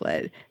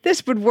chocolate.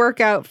 This would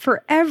work out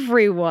for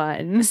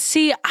everyone.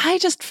 See, I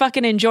just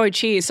fucking enjoy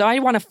cheese, so I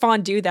want to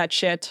fondue that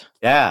shit.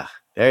 Yeah,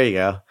 there you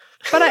go.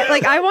 But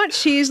I want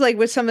cheese like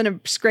with something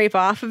to scrape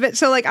off of it.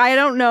 So like I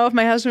don't know if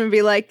my husband would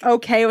be like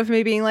okay with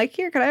me being like,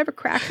 here, could I have a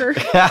cracker?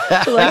 So,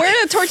 like, where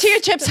are the tortilla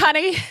chips,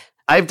 honey?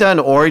 I've done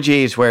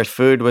orgies where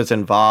food was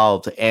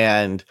involved,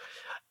 and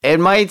it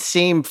might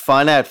seem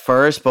fun at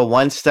first, but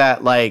once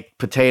that like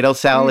potato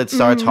salad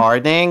starts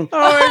hardening,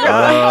 oh my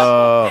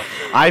God.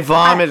 I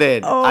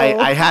vomited.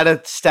 I had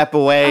to step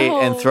away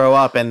and throw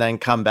up and then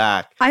come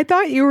back. I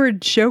thought you were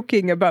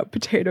joking about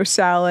potato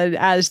salad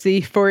as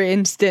the for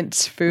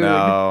instance food.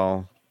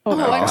 No.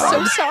 Oh, I'm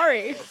so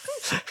sorry.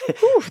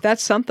 Ooh,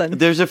 that's something.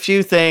 There's a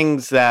few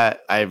things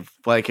that I've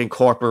like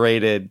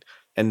incorporated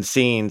in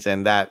scenes,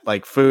 and that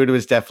like food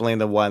was definitely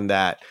the one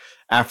that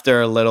after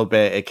a little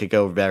bit it could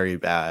go very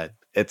bad.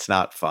 It's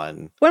not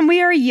fun. When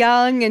we are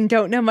young and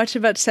don't know much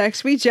about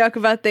sex, we joke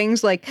about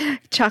things like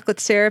chocolate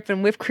syrup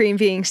and whipped cream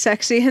being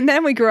sexy. And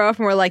then we grow up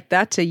and we're like,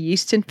 that's a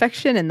yeast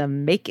infection in the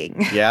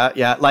making.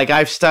 Yeah. Like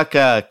I've stuck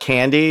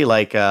candy,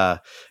 like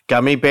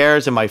gummy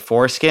bears in my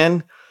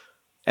foreskin,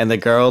 and the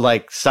girl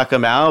like suck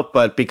them out.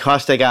 But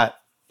because they got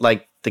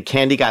like the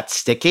candy got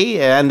sticky,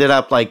 it ended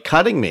up like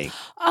cutting me.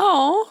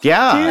 Oh,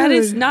 yeah. Dude. That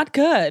is not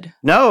good.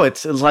 No,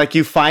 it's like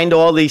you find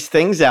all these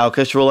things out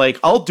because you're like,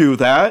 I'll do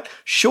that.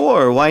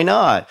 Sure, why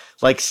not?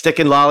 Like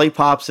sticking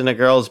lollipops in a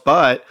girl's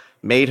butt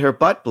made her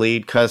butt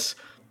bleed because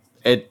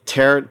it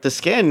teared the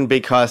skin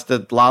because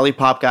the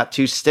lollipop got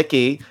too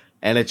sticky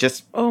and it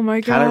just kind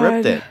of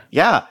ripped it.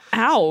 Yeah.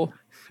 Ow.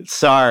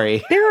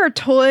 Sorry. There are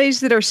toys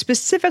that are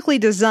specifically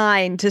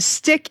designed to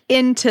stick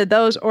into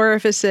those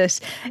orifices.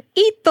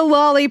 Eat the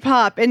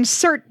lollipop,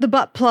 insert the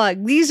butt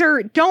plug.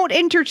 Don't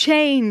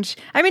interchange.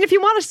 I mean, if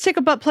you want to stick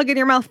a butt plug in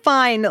your mouth,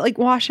 fine, like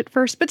wash it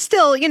first, but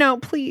still,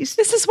 please.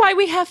 This is why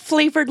we have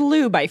flavored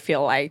lube, I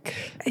feel like.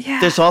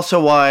 Yeah. There's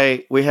also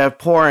why we have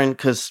porn,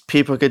 because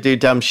people could do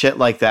dumb shit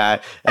like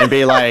that and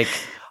be like,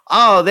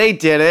 oh, they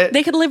did it.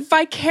 They could live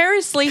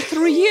vicariously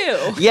through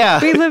you.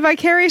 Yeah. We live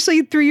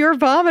vicariously through your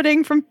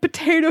vomiting from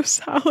potato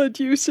salad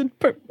use.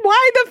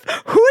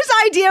 Whose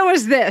idea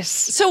was this?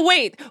 So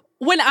wait,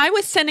 when I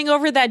was sending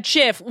over that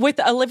GIF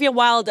with Olivia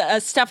Wilde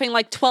stuffing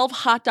like 12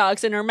 hot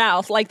dogs in her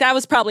mouth, like that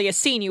was probably a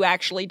scene you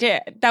actually did.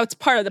 That was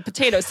part of the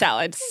potato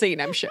salad scene,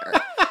 I'm sure.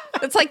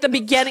 That's like the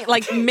beginning,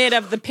 like mid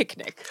of the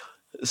picnic.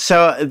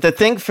 So the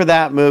thing for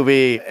that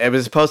movie, it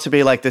was supposed to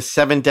be like the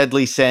 7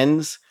 deadly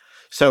sins.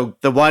 So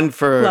the one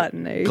for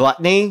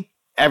gluttony,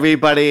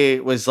 everybody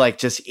was like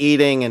just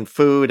eating and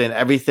food and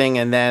everything.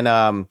 And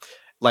then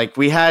like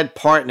we had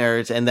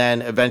partners, and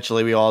then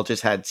eventually we all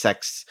just had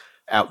sex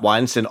at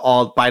once. And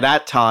by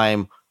that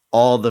time,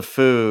 all the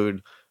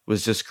food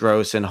was just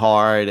gross and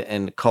hard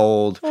and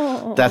cold.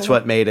 Oh. That's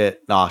what made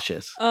it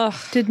nauseous. Ugh.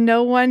 Did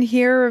no one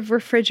hear of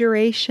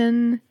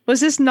refrigeration? Was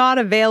this not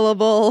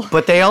available?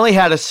 But they only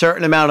had a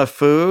certain amount of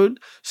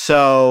food.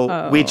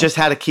 So we just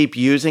had to keep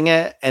using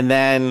it. And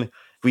then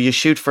when you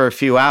shoot for a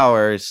few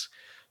hours,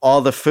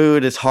 all the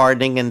food is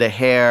hardening in the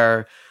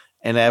hair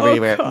and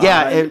everywhere. Oh,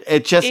 yeah,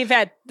 it just...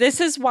 Yvette, this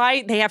is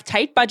why they have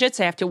tight budgets.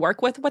 They have to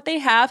work with what they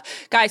have.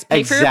 Guys,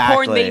 pay for your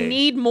porn. They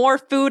need more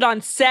food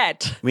on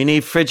set. We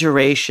need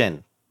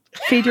refrigeration.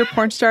 Feed your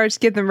porn stars,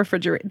 give them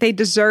refrigerate. They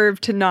deserve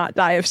to not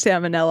die of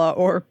salmonella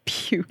or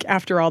puke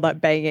after all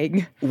that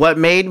banging. What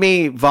made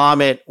me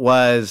vomit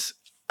was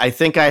I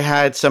think I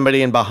had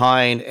somebody in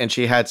behind and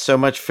she had so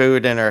much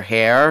food in her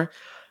hair.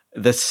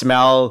 The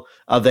smell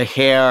of the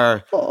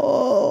hair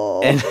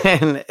and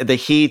then the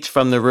heat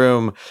from the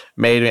room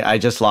made me, I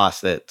just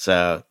lost it.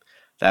 So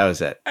that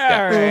was it. All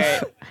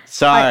right.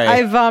 Sorry.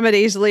 I vomit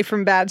easily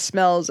from bad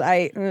smells.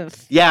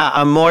 Yeah,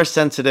 I'm more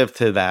sensitive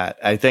to that.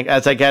 I think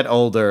as I get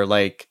older,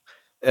 like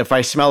if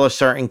I smell a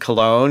certain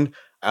cologne,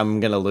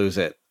 I'm going to lose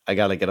it. I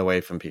got to get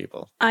away from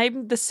people.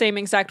 I'm the same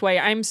exact way.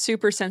 I'm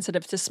super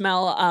sensitive to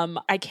smell.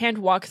 I can't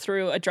walk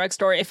through a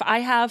drugstore. If I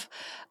have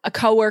a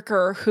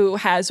coworker who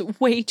has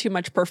way too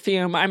much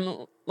perfume,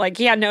 I'm like,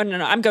 yeah, no,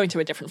 I'm going to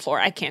a different floor.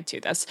 I can't do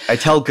this. I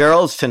tell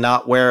girls to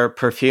not wear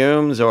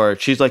perfumes, or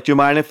she's like, do you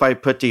mind if I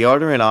put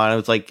deodorant on? I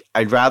was like,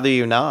 I'd rather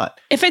you not.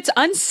 If it's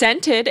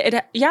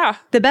unscented, yeah.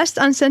 The best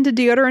unscented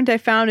deodorant I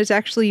found is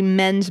actually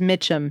Men's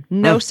Mitchum.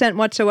 No scent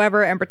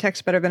whatsoever and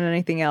protects better than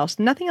anything else.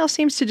 Nothing else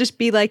seems to just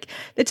be like,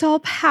 it's all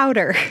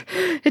powder.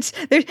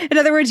 In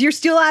other words, you're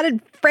still added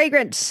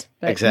fragrance.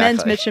 But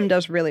Exactly. Men's Mitchum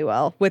does really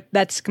well.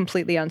 That's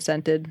completely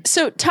unscented.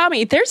 So,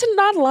 Tommy, there's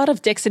not a lot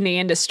of dicks in the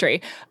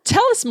industry.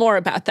 Tell us more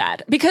about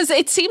that, because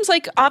it seems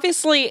like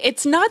obviously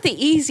it's not the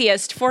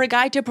easiest for a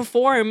guy to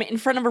perform in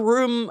front of a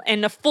room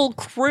and a full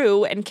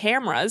crew and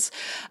cameras.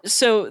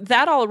 So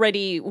that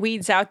already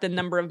weeds out the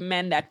number of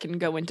men that can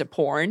go into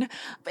porn.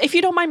 If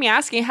you don't mind me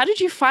asking, how did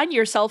you find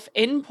yourself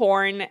in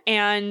porn?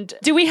 And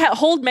do we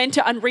hold men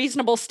to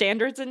unreasonable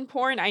standards in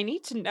porn? I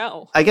need to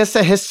know. I guess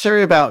the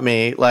history about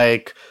me,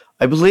 like,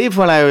 I believe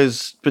when I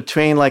was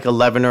between like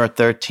 11 or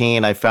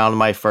 13, I found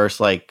my first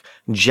like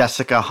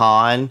Jessica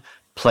Hahn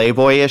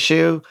Playboy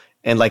issue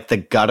in like the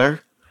gutter.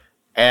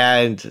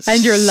 And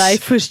your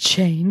life was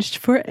changed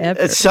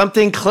forever.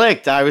 Something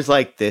clicked. I was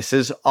like, this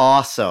is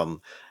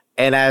awesome.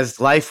 And as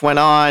life went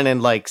on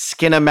and like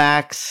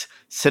Cinemax,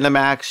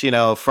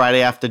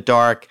 Friday After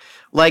Dark,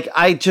 like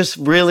I just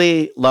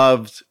really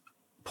loved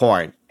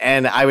porn.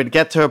 And I would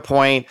get to a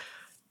point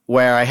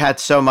where I had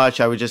so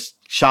much, I would just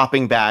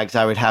shopping bags,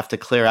 I would have to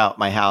clear out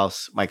my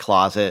house, my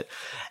closet.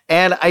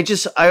 And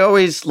I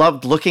always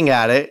loved looking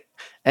at it.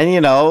 And,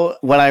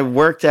 when I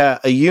worked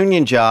at a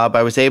union job,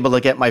 I was able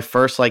to get my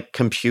first like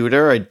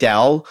computer, a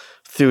Dell,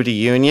 through the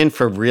union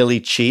for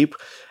really cheap.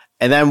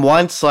 And then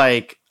once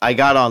like I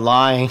got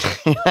online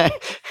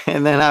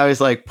and then I was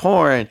like,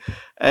 porn,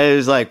 it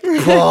was like,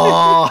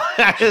 whoa,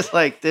 I was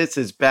like, this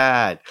is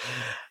bad.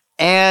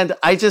 And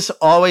I just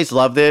always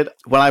loved it.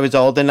 When I was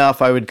old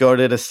enough, I would go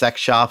to the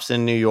sex shops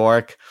in New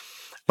York.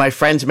 My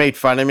friends made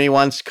fun of me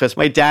once because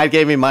my dad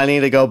gave me money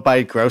to go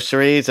buy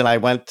groceries. And I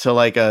went to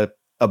like a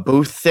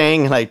booth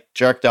thing and I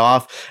jerked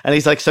off. And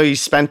he's like, so you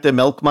spent the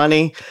milk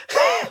money?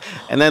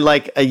 And then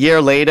like a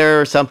year later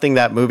or something,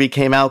 that movie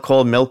came out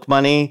called Milk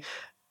Money.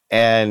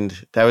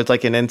 And that was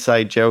like an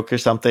inside joke or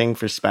something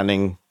for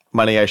spending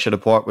money I should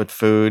have bought with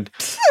food,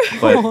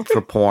 but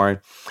for porn.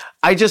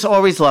 I just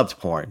always loved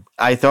porn.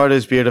 I thought it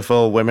was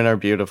beautiful. Women are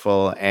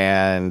beautiful.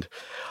 And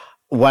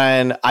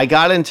when I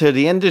got into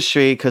the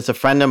industry, because a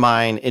friend of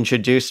mine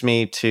introduced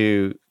me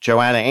to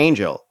Joanna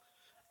Angel,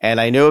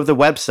 and I knew of the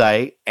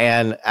website.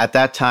 And at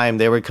that time,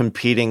 they were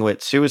competing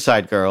with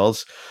Suicide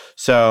Girls.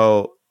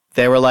 So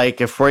they were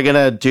like, if we're going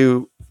to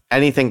do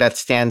anything that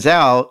stands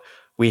out,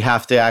 we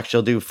have to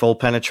actually do full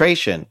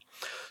penetration.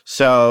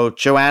 So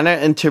Joanna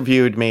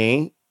interviewed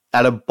me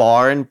at a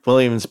bar in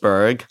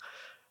Williamsburg.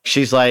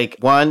 She's like,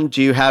 one,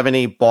 do you have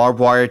any barbed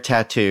wire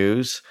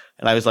tattoos?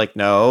 And I was like,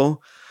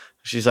 no.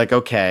 She's like,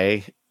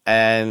 okay.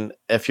 And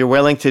if you're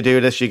willing to do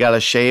this, you got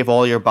to shave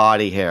all your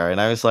body hair. And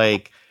I was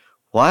like,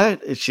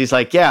 what? She's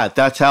like, yeah,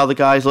 that's how the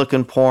guys look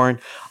in porn.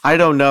 I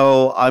don't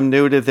know. I'm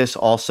new to this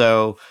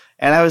also.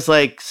 And I was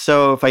like,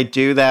 so if I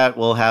do that,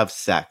 we'll have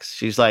sex.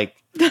 She's like,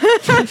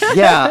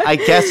 yeah, I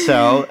guess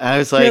so. And I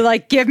was like, you're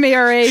like, give me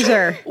a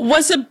razor.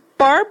 Was a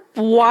barbed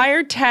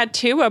wire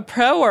tattoo a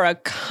pro or a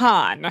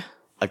con?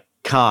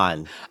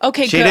 Con.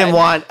 Okay, she good. didn't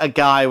want a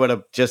guy with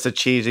just a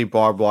cheesy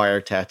barbed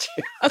wire tattoo.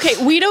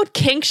 Okay, we don't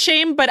kink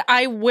shame, but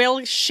I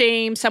will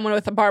shame someone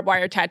with a barbed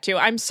wire tattoo.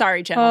 I'm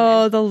sorry, gentlemen.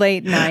 Oh, the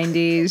late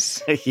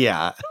 90s.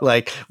 Yeah,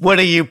 like, what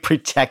are you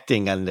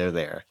protecting under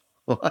there?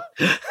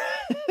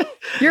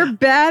 You're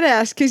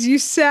badass because you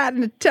sat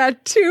in a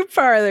tattoo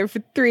parlor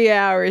for 3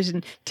 hours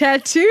and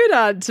tattooed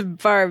on some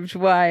barbed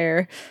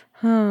wire.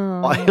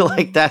 Oh.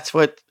 Like, that's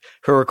what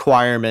her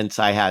requirements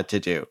I had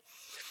to do.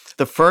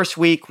 The first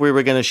week we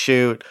were going to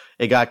shoot,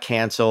 it got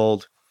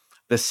canceled.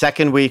 The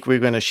second week we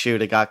were going to shoot,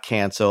 it got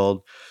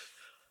canceled.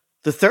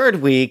 The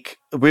third week,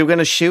 we were going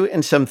to shoot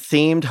in some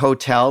themed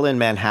hotel in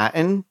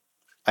Manhattan.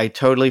 I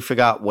totally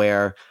forgot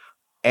where.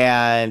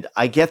 And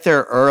I get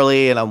there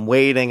early and I'm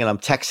waiting and I'm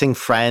texting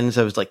friends.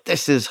 I was like,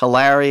 this is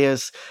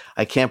hilarious.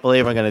 I can't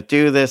believe I'm going to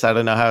do this. I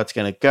don't know how it's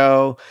going to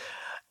go.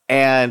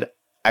 And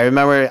I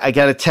remember I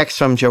got a text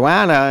from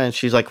Joanna and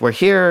she's like, we're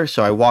here.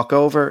 So I walk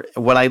over.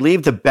 When I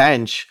leave the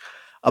bench,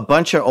 a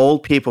bunch of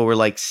old people were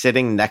like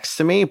sitting next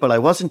to me, but I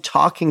wasn't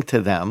talking to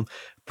them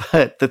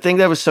But the thing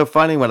that was so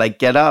funny when I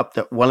get up,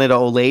 that one of the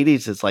old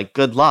ladies is like,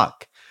 good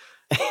luck.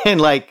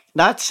 And like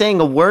not saying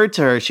a word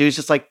to her. She was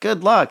just like,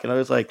 good luck. And I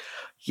was like,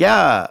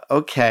 yeah,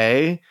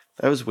 okay.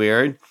 That was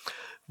weird.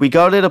 We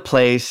go to the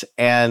place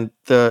and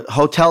the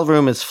hotel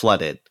room is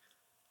flooded.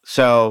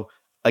 So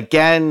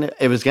again,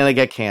 it was going to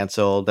get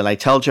canceled. And I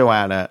tell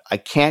Joanna, I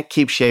can't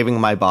keep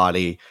shaving my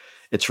body.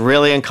 It's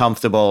really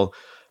uncomfortable.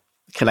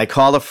 Can I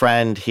call a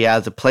friend? He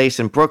has a place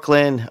in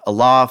Brooklyn, a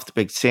loft,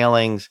 big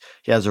ceilings.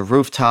 He has a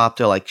rooftop.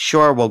 They're like,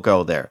 sure, we'll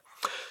go there.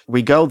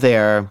 We go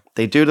there.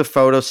 They do the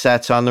photo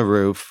sets on the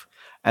roof.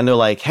 And they're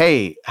like,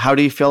 hey, how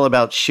do you feel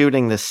about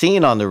shooting the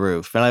scene on the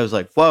roof? And I was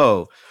like,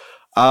 whoa,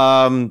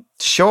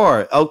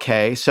 sure.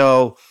 Okay.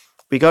 So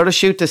we go to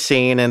shoot the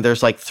scene and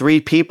there's like 3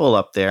 people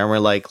up there. And we're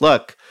like,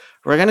 look,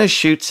 we're going to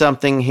shoot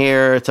something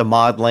here. It's a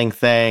modeling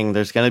thing.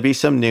 There's going to be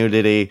some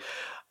nudity.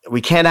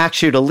 We can't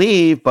ask you to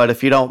leave, but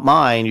if you don't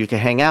mind, you can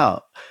hang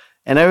out.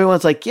 And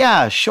everyone's like,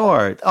 yeah,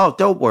 sure. Oh,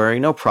 don't worry.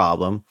 No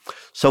problem.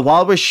 So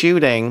while we're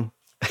shooting,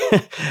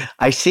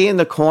 I see in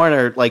the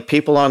corner, like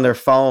people on their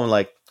phone,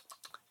 like,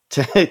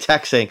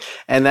 texting.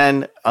 And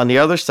then on the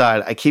other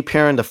side, I keep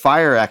hearing the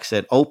fire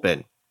exit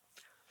open.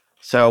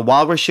 So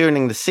while we're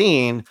shooting the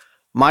scene,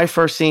 my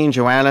first scene,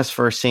 Joanna's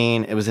first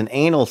scene, it was an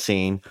anal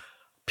scene.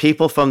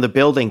 People from the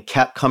building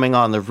kept coming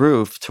on the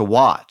roof to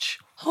watch.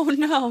 Oh,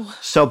 no.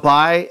 So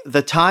by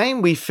the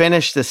time we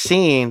finish the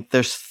scene,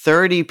 there's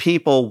 30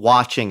 people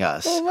watching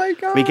us. Oh, my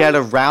God. We get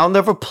a round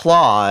of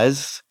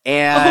applause.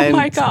 And oh,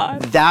 my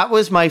God. That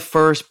was my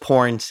first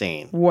porn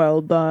scene.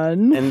 Well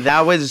done. And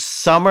that was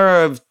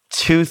summer of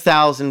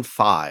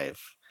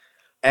 2005.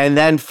 And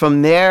then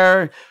from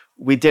there,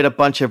 we did a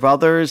bunch of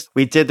others.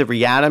 We did the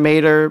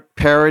Reanimator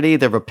parody,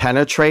 the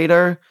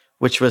Repenetrator,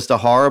 which was the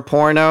horror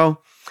porno.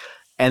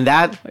 And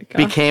that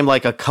became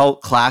like a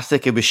cult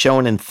classic. It was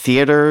shown in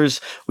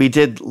theaters. We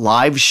did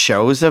live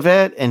shows of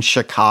it in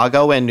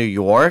Chicago and New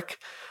York.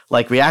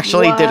 Like we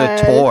actually did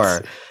a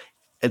tour.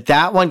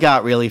 That one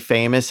got really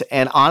famous.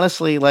 And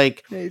honestly,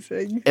 like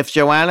amazing. If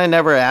Joanna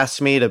never asked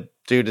me to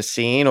do the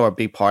scene or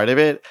be part of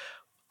it,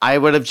 I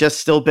would have just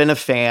still been a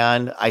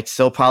fan. I'd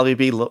still probably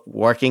be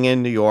working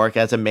in New York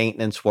as a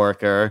maintenance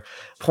worker.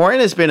 Porn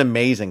has been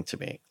amazing to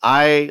me.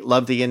 I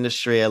love the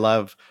industry. I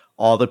love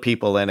all the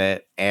people in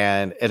it.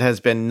 And it has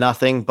been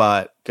nothing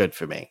but good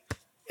for me.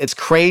 It's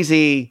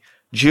crazy.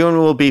 June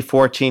will be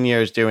 14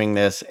 years doing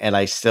this, and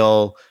I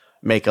still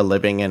make a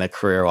living and a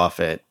career off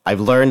it.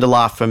 I've learned a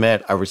lot from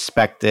it. I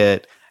respect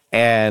it.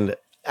 And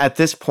at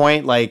this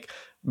point, like,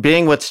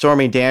 being what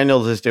Stormy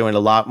Daniels is doing, a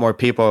lot more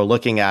people are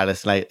looking at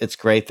us. And it's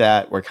great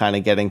that we're kind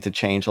of getting to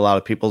change a lot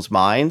of people's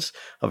minds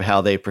of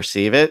how they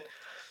perceive it.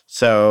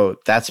 So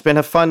that's been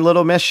a fun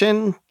little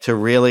mission to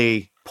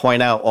really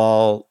point out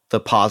all the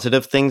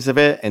positive things of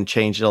it and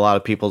change a lot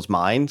of people's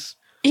minds.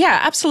 Yeah,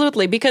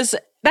 absolutely. Because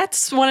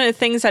that's one of the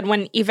things that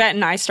when Yvette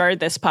and I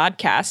started this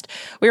podcast,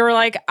 we were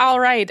like,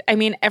 all right, I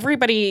mean,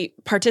 everybody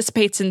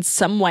participates in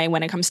some way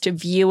when it comes to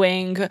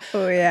viewing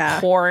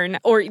porn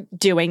or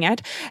doing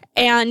it.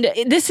 And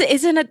this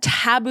isn't a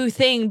taboo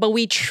thing, but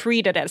we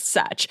treat it as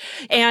such.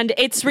 And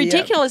it's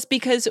ridiculous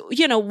because,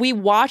 you know,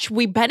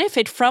 we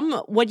benefit from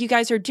what you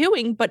guys are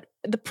doing, but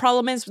the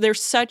problem is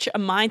there's such a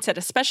mindset,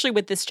 especially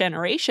with this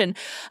generation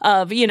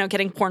of, you know,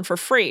 getting porn for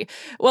free.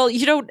 Well,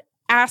 you don't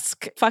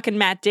ask fucking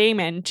Matt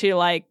Damon to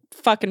like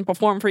fucking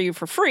perform for you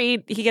for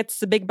free. He gets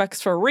the big bucks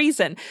for a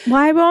reason.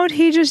 Why won't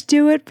he just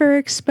do it for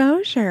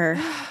exposure?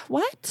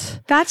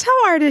 What? That's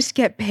how artists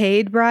get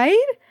paid, right?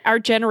 Our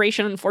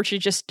generation, unfortunately,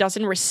 just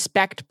doesn't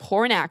respect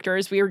porn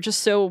actors. We were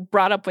just so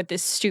brought up with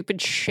this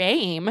stupid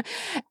shame.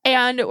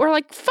 And we're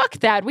like, fuck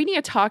that. We need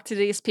to talk to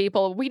these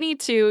people. We need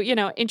to, you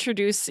know,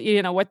 introduce,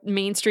 you know, what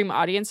mainstream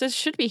audiences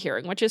should be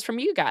hearing, which is from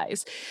you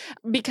guys.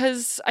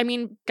 Because, I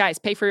mean, guys,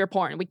 pay for your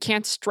porn. We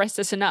can't stress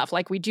this enough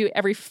like we do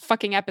every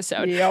fucking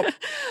episode. Yep.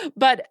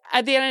 But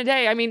at the end of the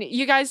day, I mean,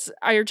 you guys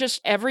are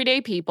just everyday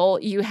people.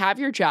 You have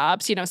your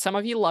jobs. You know, some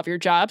of you love your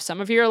jobs.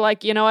 Some of you are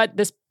like, you know what,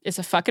 this is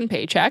a fucking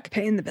paycheck.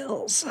 Paying the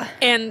bills.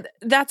 And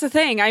that's the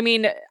thing. I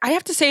mean, I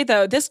have to say,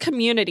 though, this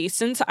community,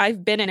 since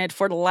I've been in it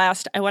for the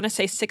last, I want to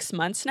say 6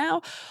 months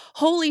now,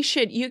 holy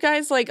shit, you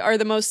guys like are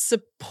the most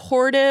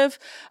supportive,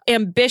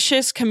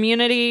 ambitious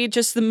community,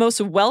 just the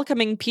most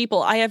welcoming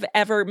people I have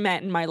ever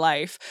met in my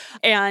life.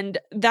 And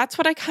that's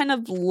what I kind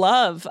of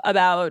love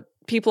about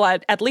people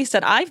at least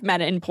that I've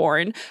met in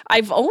porn.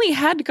 I've only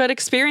had good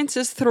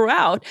experiences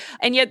throughout,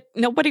 and yet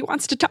nobody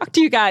wants to talk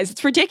to you guys.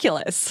 It's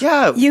ridiculous.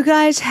 Yeah. You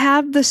guys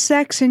have the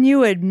sex and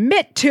you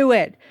admit to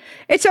it.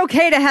 It's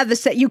okay to have the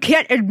sex. You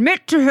can't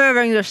admit to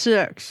having the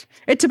sex.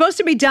 It's supposed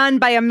to be done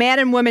by a man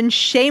and woman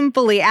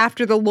shamefully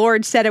after the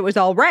Lord said it was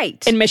all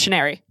right. In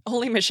missionary.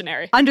 Only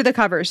missionary. Under the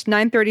covers,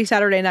 9:30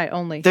 Saturday night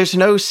only. There's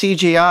no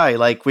CGI.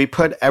 Like, we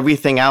put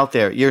everything out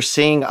there. You're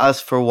seeing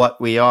us for what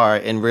we are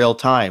in real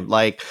time.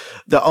 Like,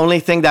 the only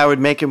thing that would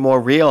make it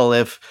more real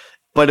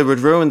but it would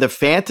ruin the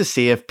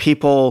fantasy if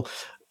people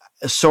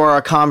So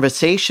our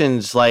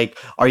conversations like,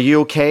 are you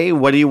okay?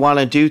 What do you want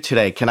to do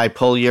today? Can I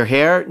pull your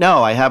hair?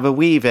 No, I have a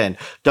weave in.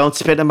 Don't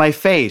spit in my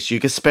face. You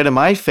can spit in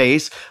my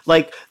face.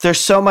 Like there's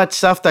so much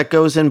stuff that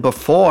goes in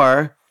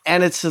before.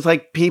 And it's just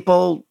like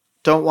people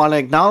don't want to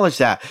acknowledge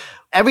that.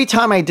 Every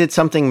time I did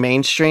something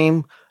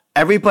mainstream,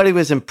 everybody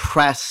was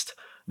impressed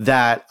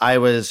that I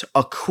was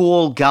a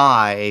cool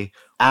guy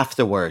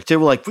afterwards. They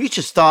were like, we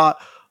just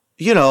thought,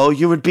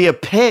 you would be a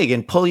pig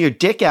and pull your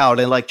dick out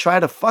and like try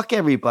to fuck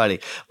everybody.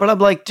 But I'm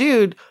like,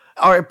 dude,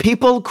 are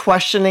people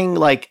questioning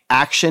like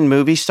action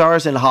movie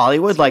stars in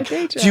Hollywood? Like,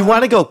 do you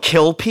want to go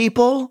kill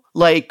people?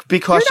 Like,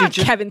 because You're not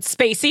Kevin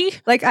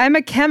Spacey. Like, I'm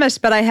a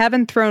chemist, but I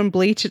haven't thrown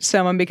bleach at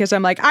someone because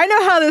I'm like, I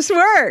know how this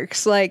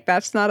works. Like,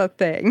 that's not a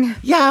thing.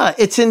 Yeah,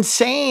 it's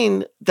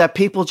insane that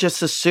people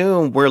just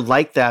assume we're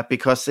like that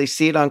because they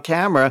see it on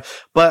camera,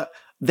 but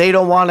they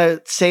don't want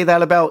to say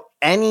that about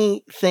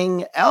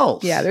anything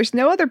else. Yeah, there's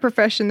no other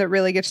profession that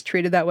really gets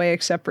treated that way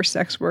except for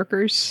sex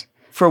workers.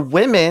 For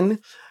women,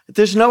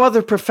 there's no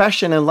other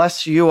profession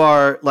unless you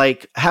are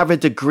like have a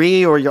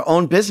degree or your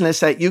own business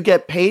that you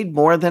get paid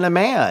more than a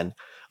man.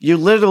 You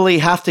literally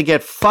have to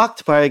get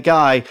fucked by a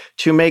guy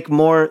to make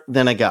more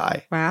than a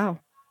guy. Wow.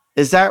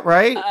 Is that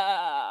right?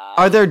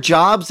 Are there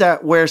jobs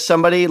where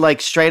somebody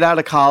like straight out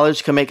of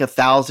college can make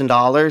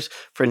 $1,000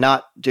 for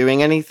not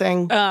doing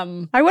anything?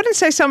 I wouldn't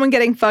say someone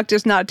getting fucked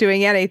is not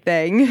doing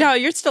anything. No,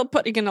 you're still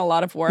putting in a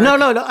lot of work. No,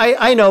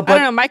 I know, but I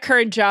don't know. My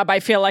current job, I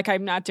feel like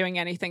I'm not doing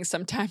anything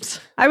sometimes.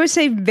 I would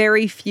say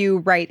very few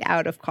right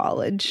out of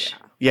college.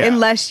 Yeah.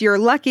 Unless you're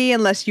lucky,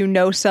 unless you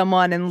know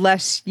someone,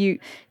 unless you...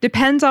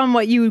 Depends on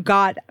what you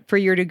got for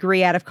your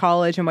degree out of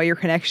college and what your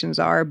connections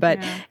are. But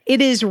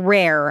it is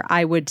rare,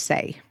 I would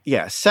say.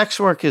 Yeah, sex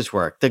work is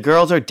work. The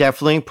girls are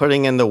definitely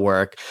putting in the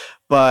work.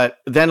 But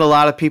then a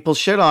lot of people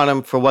shit on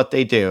them for what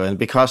they do. And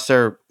because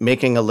they're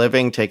making a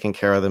living, taking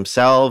care of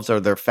themselves or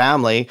their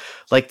family,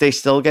 like they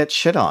still get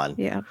shit on.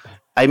 Yeah.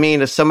 I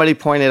mean, if somebody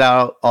pointed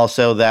out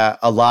also that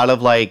a lot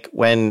of like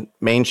when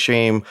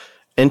mainstream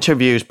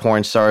interviews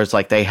porn stars,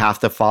 like they have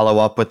to follow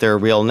up with their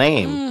real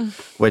name,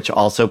 which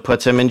also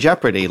puts them in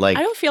jeopardy. Like,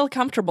 I don't feel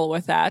comfortable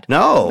with that.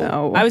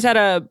 No. I was at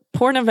a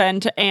porn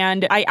event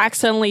and I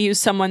accidentally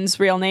used someone's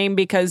real name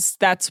because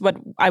that's what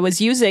I was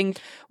using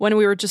when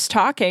we were just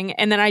talking.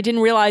 And then I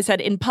didn't realize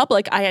that in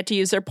public I had to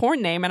use their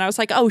porn name. And I was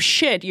like, oh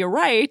shit, you're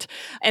right.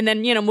 And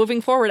then, moving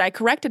forward, I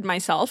corrected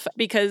myself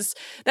because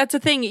that's the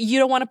thing. You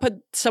don't want to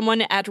put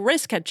someone at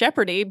risk, at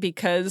jeopardy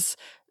because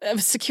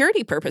of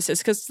security purposes,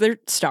 because their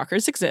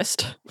stalkers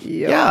exist.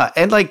 Yep. Yeah.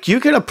 And like you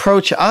can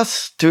approach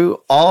us through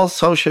all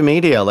social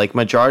media. Like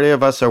majority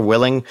of us are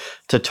willing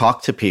to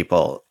talk to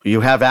people.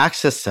 You have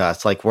access to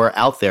us. Like we're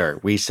out there.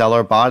 We sell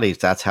our bodies.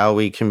 That's how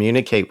we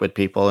communicate with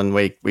people and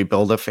we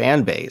build a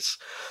fan base.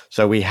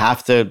 So we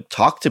have to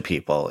talk to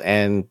people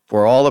and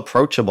we're all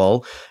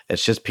approachable.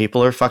 It's just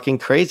people are fucking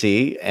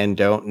crazy and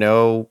don't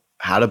know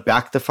how to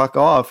back the fuck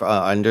off,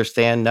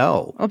 understand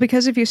no. Well,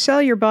 because if you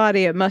sell your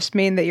body, it must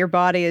mean that your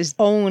body is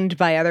owned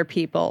by other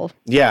people.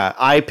 Yeah,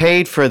 I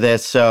paid for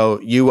this, so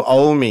you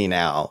owe me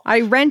now. I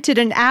rented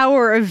an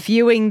hour of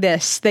viewing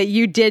this that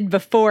you did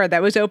before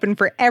that was open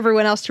for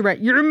everyone else to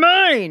rent. You're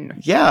mine!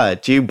 Yeah,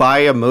 do you buy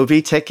a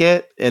movie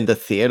ticket in the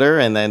theater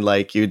and then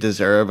like you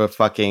deserve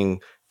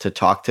to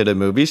talk to the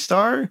movie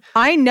star?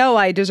 I know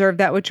I deserve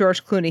that with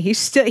George Clooney.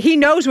 He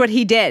knows what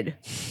he did.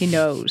 He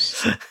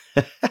knows.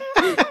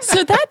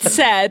 So that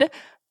said,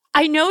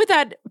 I know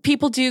that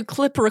people do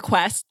clip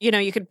requests.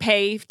 You could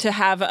pay to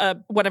have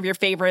one of your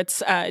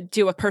favorites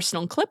do a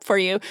personal clip for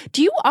you.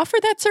 Do you offer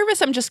that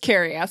service? I'm just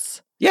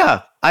curious.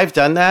 Yeah, I've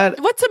done that.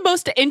 What's the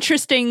most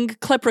interesting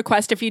clip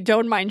request, if you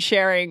don't mind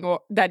sharing,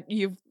 that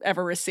you've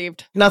ever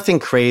received? Nothing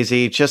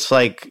crazy. Just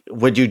like,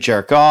 would you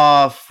jerk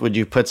off? Would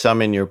you put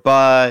some in your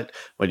butt?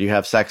 Would you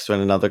have sex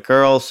with another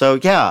girl? So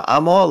yeah,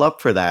 I'm all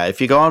up for that.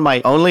 If you go on my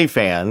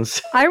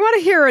OnlyFans. I want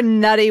to hear a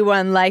nutty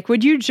one, like,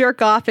 would you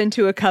jerk off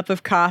into a cup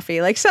of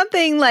coffee? Like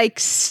something like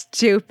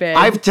stupid.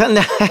 I've done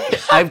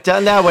that. I've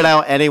done that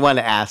without anyone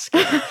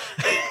asking.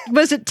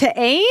 Was it to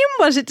aim?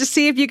 Was it to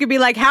see if you could be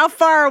like, how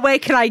far away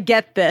can I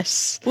get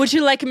this? Would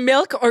you like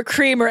milk or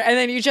creamer? And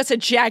then you just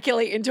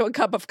ejaculate into a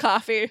cup of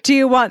coffee. Do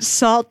you want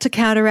salt to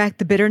counteract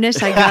the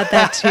bitterness? I got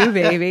that too,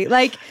 baby.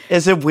 Like,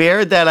 is it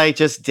weird that I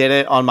just did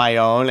it on my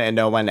own and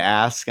no one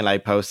asked and I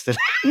posted?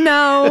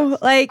 No,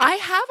 like I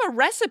have a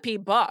recipe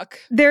book.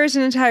 There's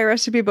an entire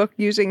recipe book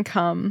using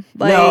cum.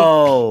 Like,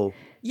 no.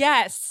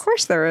 Yes. Of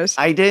course there is.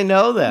 I didn't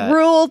know that.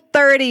 Rule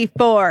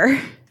 34.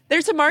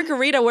 There's a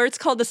margarita where it's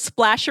called a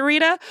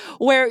splasherita,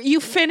 where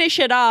you finish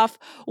it off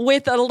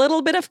with a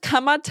little bit of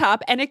cum on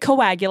top and it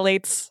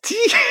coagulates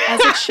as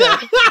it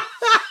should.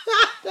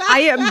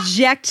 I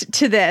object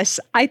to this.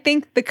 I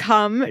think the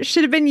cum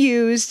should have been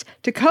used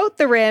to coat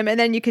the rim and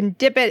then you can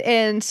dip it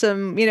in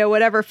some,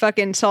 whatever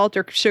fucking salt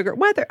or sugar.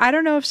 I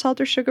don't know if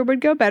salt or sugar would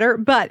go better,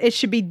 but it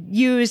should be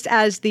used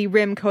as the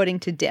rim coating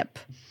to dip.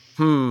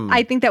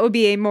 I think that would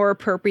be a more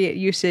appropriate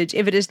usage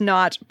if it is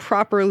not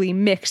properly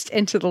mixed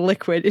into the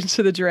liquid,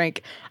 into the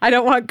drink. I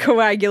don't want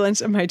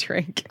coagulants in my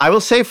drink. I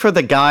will say for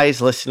the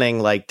guys listening,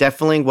 like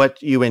definitely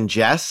what you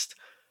ingest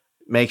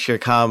makes your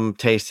cum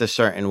taste a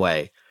certain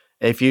way.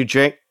 If you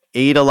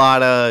eat a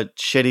lot of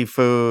shitty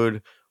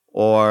food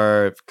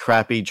or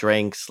crappy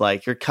drinks,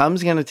 like your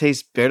cum's going to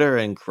taste bitter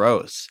and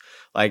gross.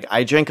 Like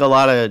I drink a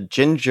lot of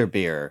ginger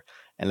beer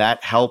and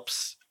that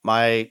helps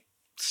my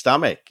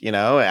stomach,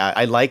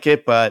 I like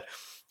it, but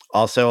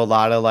also a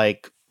lot of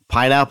like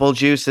pineapple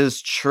juice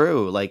is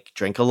true. Like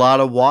drink a lot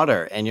of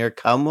water and your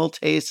cum will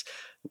taste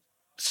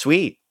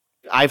sweet.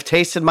 I've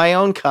tasted my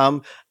own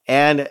cum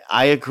and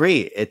I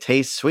agree. It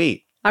tastes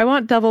sweet. I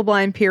want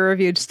double-blind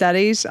peer-reviewed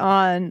studies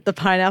on the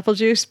pineapple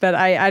juice, but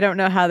I don't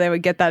know how they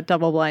would get that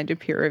double-blind to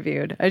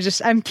peer-reviewed.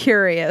 I'm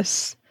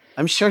curious.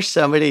 I'm sure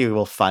somebody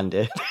will fund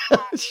it.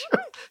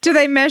 Sure. Do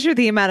they measure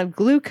the amount of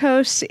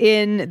glucose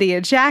in the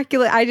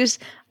ejaculate?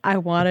 I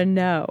want to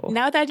know.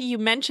 Now that you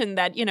mentioned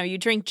that, you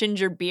drink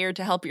ginger beer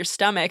to help your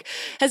stomach,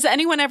 has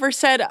anyone ever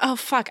said, oh,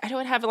 fuck, I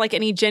don't have like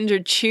any ginger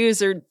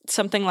chews or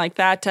something like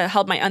that to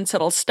help my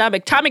unsettled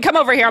stomach? Tommy, come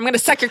over here. I'm going to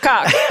suck your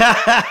cock.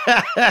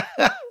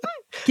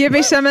 Give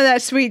me some of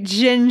that sweet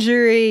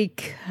gingery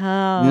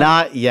cum.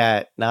 Not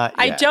yet.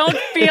 I don't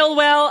feel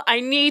well.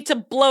 I need to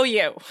blow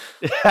you.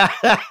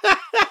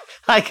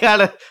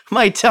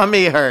 My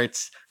tummy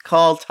hurts.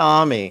 Call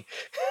Tommy.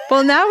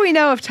 Well, now we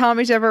know if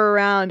Tommy's ever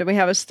around and we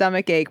have a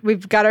stomach ache,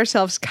 we've got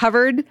ourselves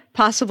covered,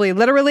 possibly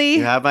literally.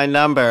 You have my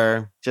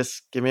number.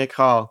 Just give me a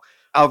call.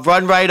 I'll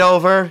run right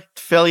over,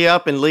 fill you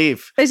up, and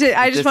leave.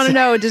 I just want to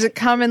know, does it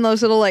come in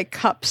those little like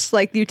cups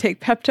like you take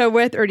Pepto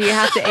with, or do you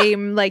have to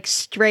aim like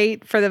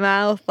straight for the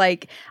mouth?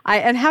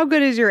 And how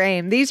good is your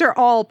aim? These are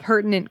all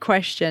pertinent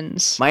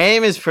questions. My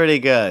aim is pretty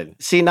good.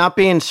 See, not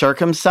being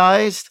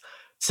circumcised,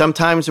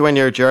 sometimes when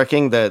you're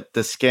jerking, the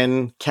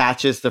skin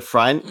catches the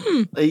front,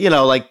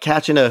 like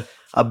catching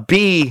a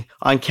bee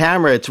on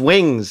camera, its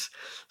wings.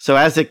 So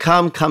as it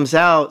comes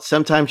out,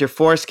 sometimes your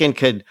foreskin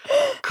could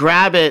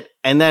grab it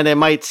and then it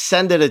might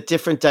send it a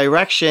different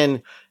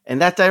direction.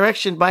 And that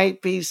direction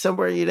might be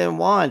somewhere you didn't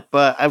want,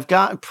 but I've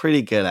gotten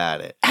pretty good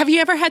at it. Have you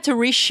ever had to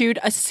reshoot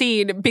a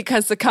scene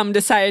because the cum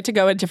decided to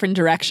go a different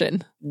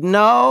direction?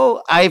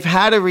 No, I've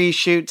had to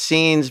reshoot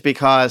scenes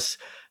because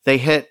they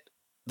hit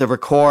the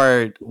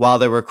record while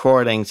they're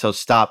recording, so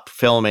stop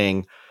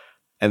filming.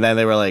 And then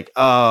they were like,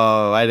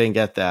 oh, I didn't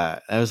get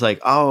that. And I was like,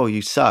 oh,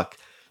 you suck.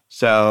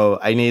 So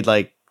I need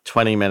like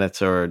 20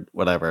 minutes or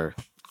whatever.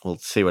 We'll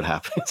see what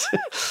happens.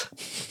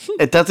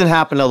 It doesn't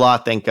happen a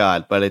lot, thank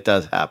God, but it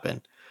does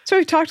happen. So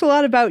we've talked a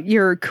lot about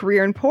your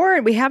career in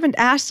porn. We haven't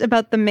asked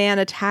about the man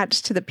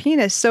attached to the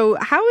penis. So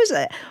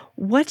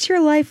what's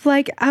your life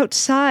like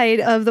outside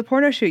of the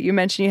porno shoot? You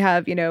mentioned you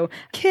have,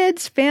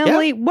 kids,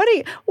 family. Yeah. What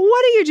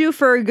do you do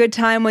for a good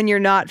time when you're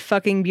not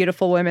fucking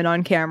beautiful women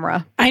on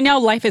camera? I know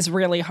life is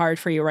really hard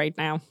for you right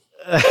now.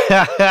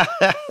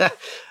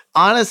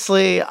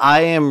 Honestly,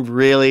 I am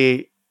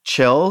really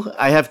chill.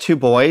 I have 2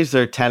 boys.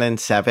 They're 10 and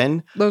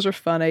 7. Those are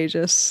fun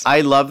ages.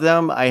 I love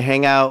them. I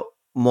hang out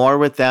more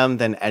with them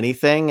than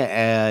anything.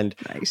 And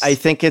nice. I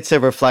think it's a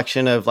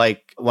reflection of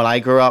like when I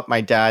grew up,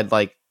 my dad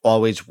like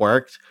always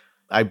worked.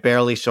 I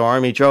barely saw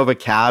him. He drove a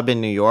cab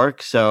in New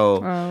York.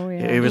 So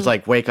He was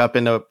like wake up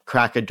in the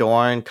crack of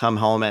dawn, come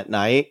home at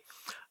night.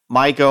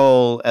 My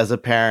goal as a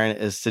parent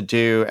is to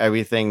do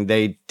everything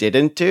they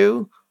didn't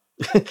do.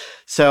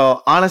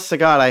 So honest to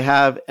God, I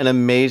have an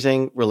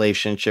amazing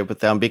relationship with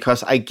them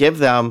because I give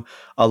them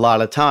a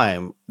lot of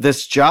time.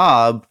 This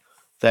job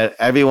that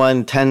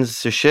everyone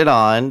tends to shit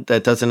on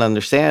that doesn't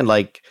understand,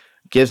 like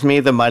gives me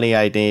the money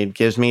I need,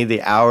 gives me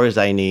the hours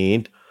I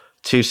need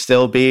to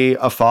still be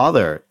a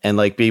father and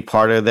like be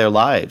part of their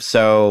lives.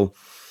 So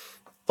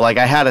like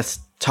I had to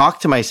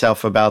talk to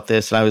myself about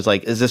this and I was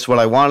like, is this what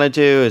I want to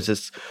do? Is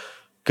this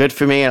good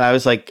for me? And I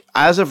was like,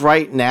 as of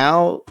right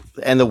now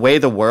and the way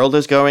the world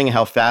is going,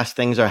 how fast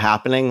things are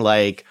happening,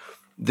 like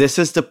this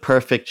is the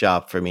perfect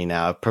job for me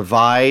now. It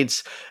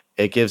provides,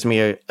 it gives me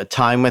a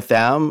time with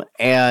them,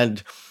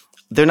 and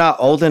they're not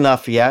old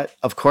enough yet.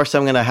 Of course,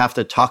 I'm going to have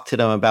to talk to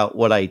them about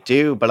what I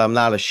do, but I'm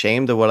not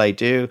ashamed of what I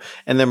do.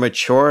 And they're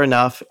mature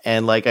enough.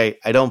 And like,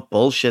 I don't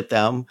bullshit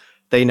them.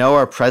 They know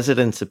our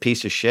president's a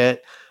piece of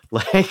shit.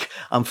 Like,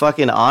 I'm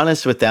fucking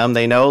honest with them.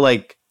 They know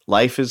like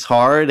life is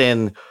hard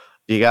and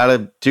you got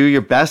to do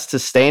your best to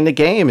stay in the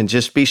game and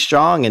just be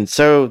strong. And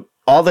so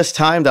all this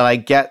time that I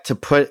get to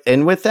put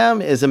in with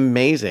them is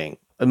amazing.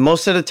 And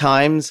most of the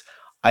times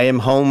I am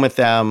home with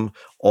them,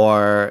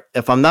 or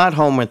if I'm not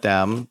home with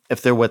them,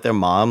 if they're with their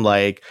mom,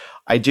 like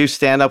I do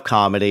stand-up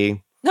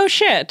comedy. No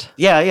shit.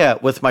 Yeah.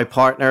 With my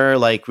partner,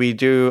 like we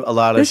do a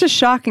lot of... This is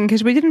shocking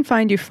because we didn't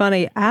find you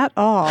funny at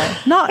all.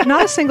 Not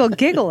a single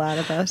giggle out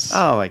of us.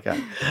 Oh my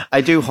God.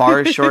 I do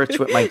horror shorts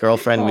with my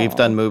girlfriend. We've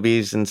done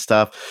movies and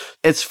stuff.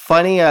 It's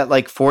funny at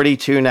like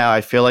 42 now,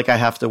 I feel like I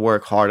have to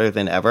work harder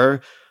than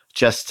ever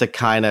just to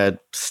kind of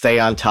stay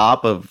on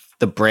top of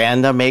the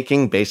brand I'm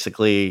making,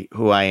 basically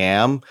who I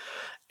am.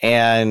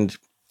 And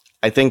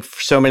I think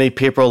for so many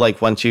people,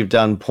 like once you've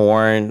done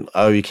porn,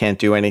 oh, you can't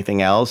do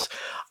anything else.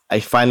 I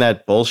find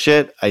that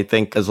bullshit. I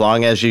think as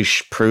long as you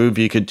prove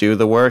you could do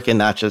the work and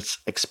not just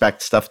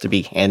expect stuff to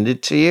be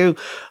handed to you,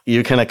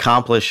 you can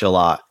accomplish a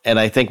lot. And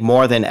I think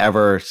more than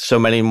ever, so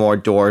many more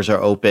doors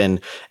are open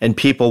and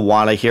people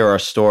want to hear our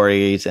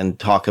stories and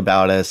talk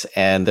about us.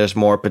 And there's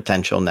more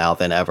potential now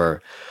than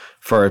ever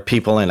for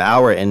people in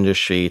our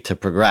industry to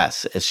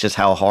progress. It's just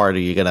how hard are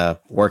you going to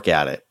work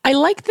at it? I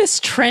like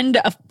this trend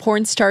of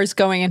porn stars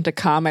going into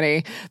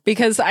comedy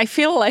because I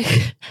feel like,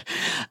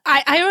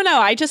 I don't know,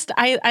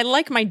 I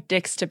like my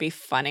dicks to be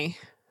funny.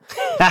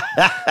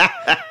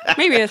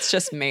 Maybe it's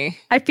just me.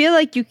 I feel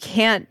like you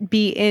can't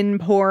be in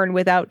porn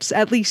without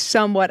at least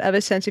somewhat of a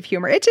sense of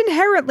humor. It's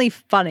inherently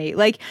funny.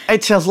 Like,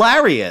 it's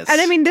hilarious.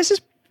 And I mean, this is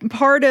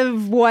part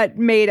of what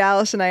made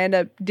Alice and I end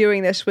up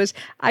doing this was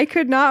I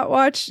could not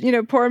watch,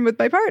 porn with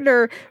my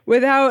partner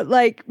without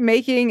like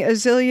making a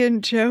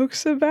zillion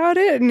jokes about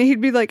it. And he'd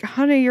be like,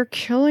 honey, you're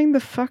killing the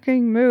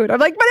fucking mood. I'm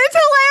like, but it's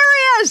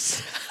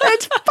hilarious.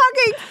 It's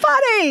fucking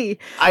funny.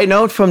 I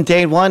know from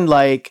day one,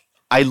 like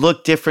I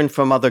look different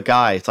from other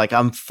guys. Like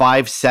I'm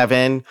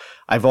 5'7".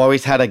 I've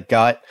always had a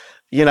gut,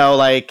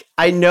 like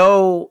I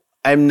know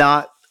I'm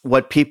not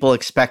what people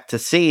expect to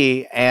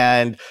see.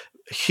 And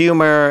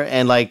humor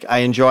and like I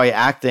enjoy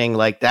acting,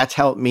 like that's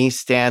helped me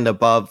stand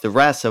above the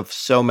rest of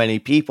so many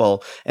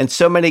people. And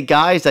so many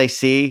guys I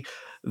see,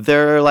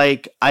 they're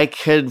like, I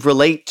could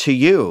relate to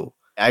you.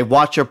 I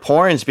watch your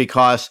porns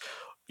because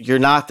you're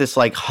not this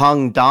like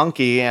hung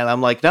donkey. And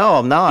I'm like, no,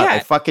 I'm not. Yeah. I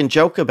fucking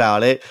joke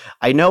about it.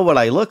 I know what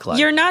I look like.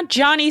 You're not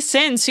Johnny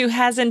Sins who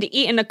hasn't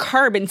eaten a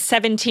carb in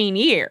 17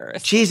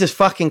 years. Jesus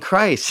fucking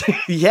Christ.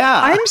 Yeah.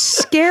 I'm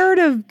scared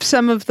of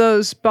some of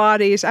those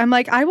bodies. I'm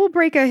like, I will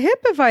break a hip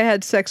if I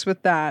had sex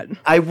with that.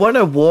 I won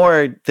an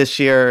award this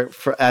year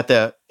at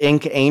the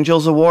Ink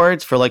Angels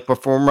Awards for like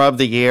Performer of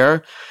the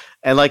Year.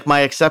 And like my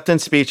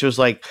acceptance speech was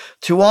like,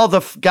 to all the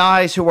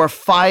guys who are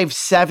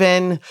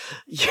 5'7",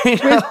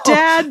 with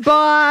dad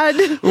bod.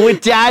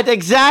 With dad,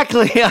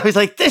 exactly. I was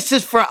like, this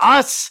is for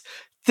us.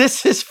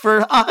 This is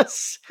for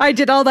us. I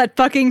did all that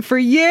fucking for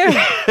you.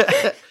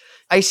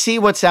 I see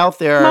what's out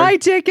there. My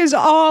dick is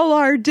all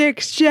our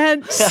dicks,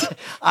 gents.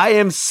 I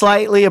am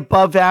slightly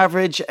above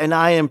average and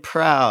I am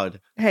proud.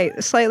 Hey,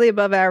 slightly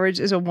above average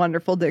is a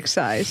wonderful dick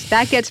size.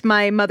 That gets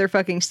my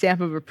motherfucking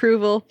stamp of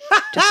approval.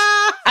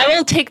 I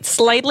will take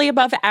slightly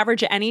above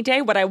average any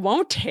day. What I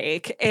won't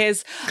take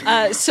is,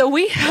 so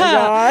we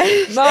have...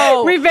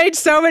 Oh, we've made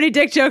so many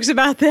dick jokes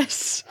about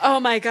this. Oh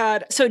my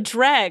God. So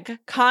Dreg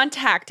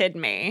contacted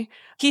me.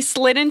 He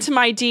slid into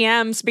my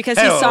DMs because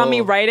he saw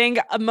me writing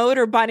a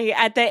motor bunny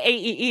at the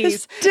AEEs.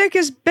 His dick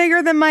is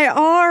bigger than my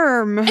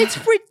arm. It's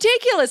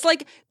ridiculous.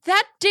 Like,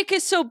 that dick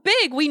is so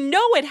big. We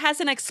know it has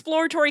an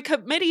exploratory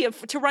committee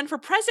to run for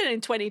president in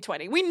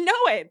 2020. We know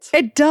it.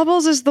 It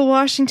doubles as the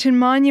Washington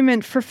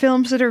Monument for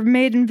films that are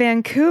made in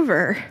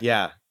Vancouver.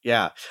 Yeah.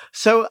 Yeah.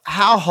 So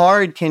how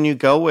hard can you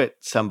go with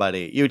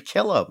somebody? You'd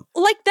kill them.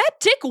 Like, that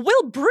dick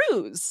will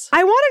bruise.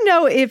 I want to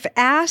know if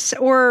ass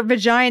or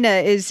vagina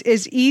is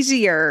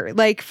easier,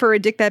 like for a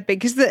dick that big,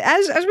 because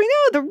as we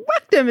know, the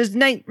rectum is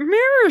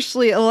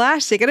nightmarishly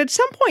elastic, and at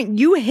some point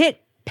you hit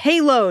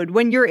payload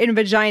when you're in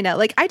vagina.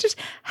 Like,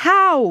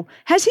 how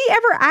has he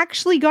ever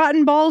actually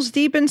gotten balls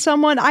deep in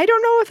someone? I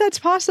don't know if that's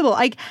possible.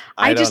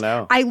 I don't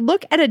know. I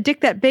look at a dick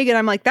that big and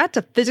I'm like, that's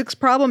a physics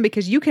problem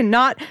because you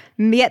cannot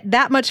get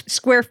that much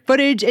square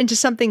footage into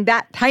something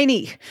that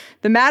tiny.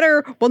 The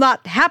matter will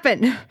not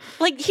happen.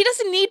 Like, he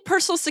doesn't need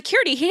personal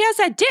security. He has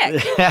that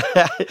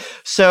dick.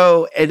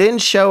 So it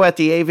didn't show at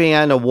the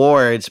AVN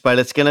Awards, but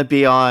it's going to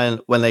be on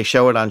when they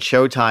show it on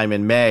Showtime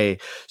in May.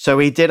 So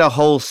he did a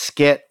whole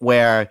skit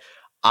where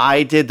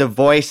I did the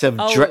voice of...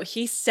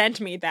 he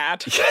sent me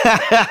that.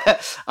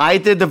 I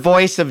did the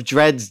voice of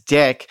Dred's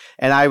dick,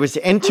 and I was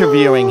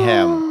interviewing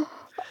him.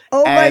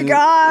 Oh my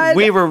God.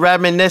 We were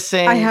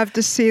reminiscing. I have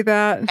to see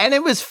that. And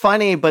it was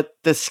funny, but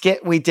the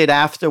skit we did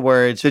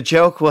afterwards, the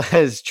joke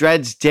was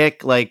Dred's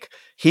dick, like,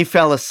 he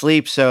fell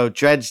asleep, so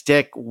Dred's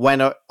dick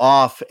went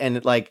off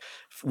and, like,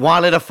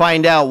 wanted to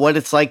find out what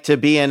it's like to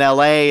be in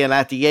LA and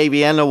at the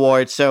AVN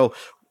Awards, so...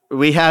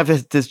 We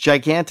have this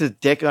gigantic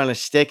dick on a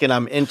stick, and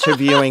I'm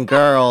interviewing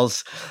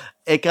girls.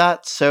 It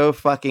got so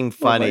fucking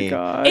funny. Oh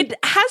my God. It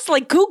has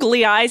like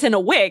googly eyes and a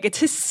wig. It's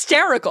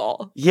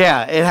hysterical.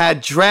 Yeah, it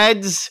had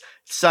dreads,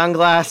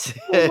 sunglasses.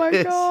 Oh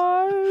my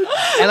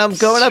God. And I'm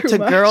going up to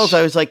much. girls.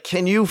 I was like,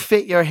 can you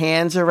fit your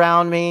hands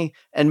around me?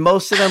 And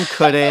most of them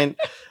couldn't.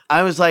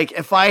 I was like,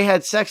 if I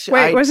had sex...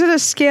 Wait, was it a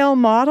scale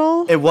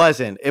model? It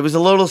wasn't. It was a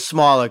little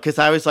smaller because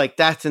I was like,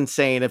 that's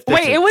insane. It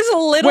was a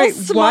little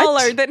smaller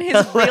what? than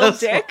his real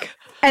dick.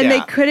 And they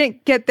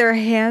couldn't get their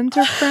hands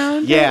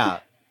around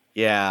it?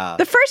 Yeah.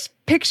 The first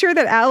picture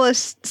that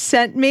Alice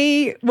sent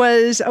me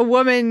was a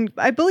woman,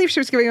 I believe she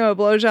was giving him a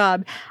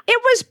blowjob.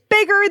 It was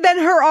bigger than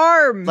her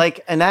arm.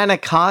 Like an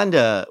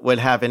anaconda would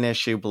have an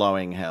issue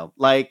blowing him.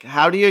 Like,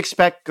 how do you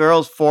expect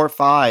girls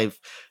 4'5"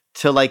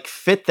 to like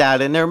fit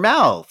that in their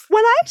mouth.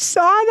 When I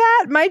saw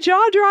that, my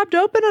jaw dropped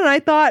open and I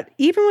thought,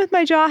 even with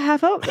my jaw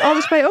half open, all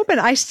this way open,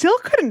 I still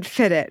couldn't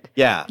fit it.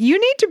 Yeah. You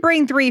need to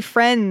bring 3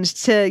 friends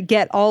to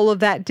get all of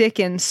that dick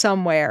in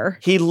somewhere.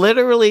 He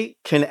literally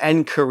can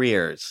end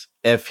careers.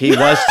 If he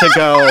was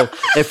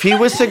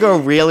to go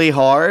really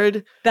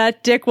hard,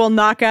 That dick will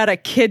knock out a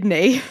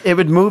kidney. it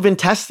would move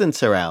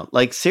intestines around.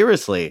 Like,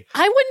 seriously.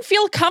 I wouldn't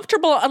feel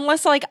comfortable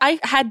unless like I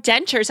had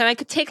dentures and I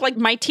could take like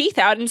my teeth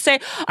out and say,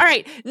 all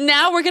right,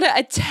 now we're going to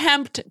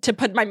attempt to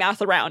put my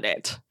mouth around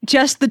it.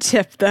 Just the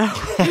tip, though.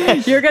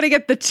 You're going to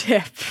get the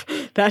tip.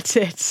 That's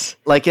it.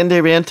 Like in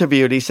the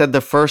interview, he said the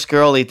first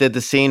girl he did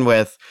the scene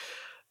with,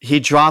 he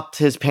dropped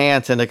his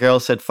pants and the girl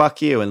said,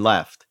 fuck you, and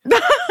left.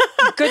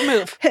 Good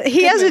move.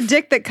 He has a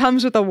dick that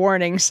comes with a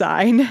warning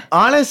sign.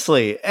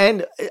 Honestly.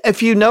 And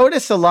if you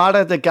notice a lot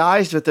of the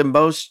guys with the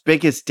most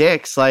biggest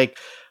dicks, like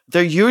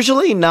they're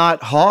usually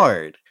not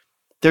hard.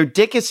 Their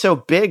dick is so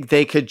big,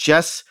 they could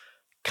just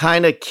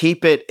kind of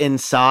keep it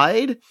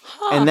inside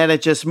and then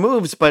it just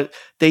moves, but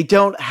they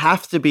don't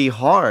have to be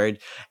hard.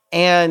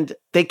 And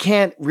they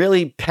can't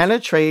really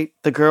penetrate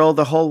the girl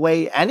the whole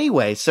way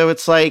anyway. So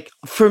it's like,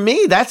 for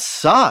me, that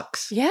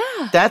sucks. Yeah.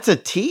 That's a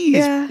tease.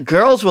 Yeah.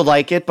 Girls will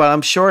like it, but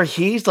I'm sure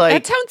he's like...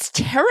 That sounds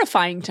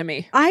terrifying to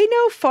me. I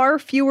know far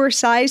fewer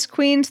size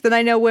queens than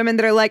I know women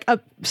that are like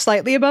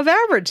slightly above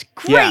average.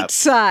 Great Yeah.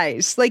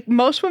 size. Like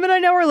most women I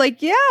know are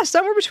like, yeah,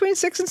 somewhere between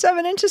 6 and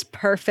 7 inches.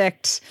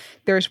 Perfect.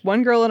 There's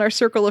one girl in our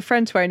circle of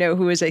friends who I know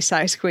who is a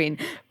size queen.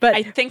 But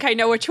I think I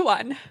know which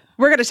one.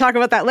 we're going to talk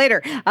about that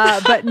later.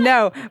 But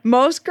no,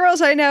 most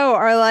girls I know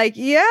are like,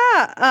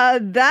 yeah,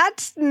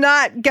 that's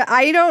not,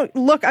 I don't,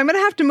 look, I'm going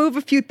to have to move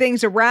a few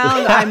things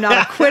around. I'm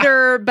not a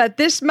quitter, but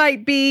this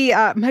might be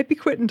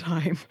quitting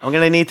time. I'm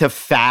going to need to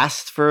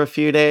fast for a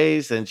few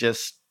days and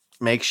just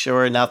make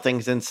sure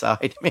nothing's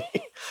inside me.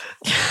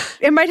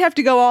 It might have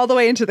to go all the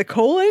way into the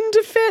colon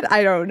to fit.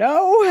 I don't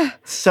know.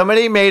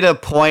 Somebody made a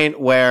point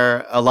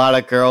where a lot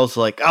of girls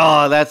are like,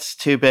 oh, that's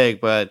too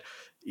big, but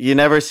you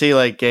never see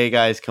like gay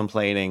guys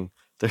complaining.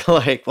 They're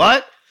like,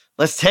 what?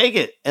 Let's take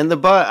it in the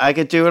butt. I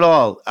could do it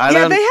all. They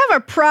have a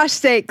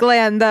prostate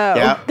gland though.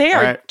 Yeah. They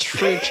are Right.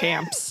 true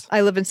champs.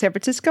 I live in San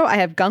Francisco. I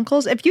have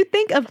gunkles. If you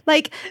think of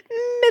like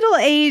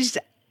middle-aged,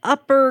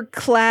 upper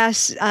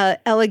class,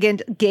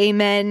 elegant gay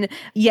men,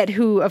 yet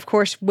who, of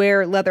course,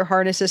 wear leather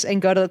harnesses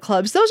and go to the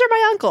clubs, those are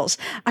my uncles.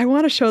 I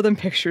want to show them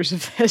pictures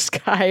of this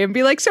guy and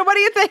be like, so what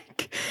do you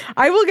think?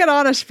 I will get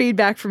honest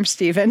feedback from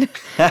Steven.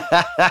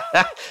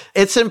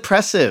 It's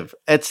impressive.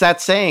 It's that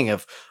saying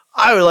of,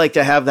 I would like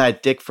to have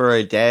that dick for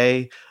a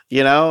day,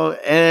 you know?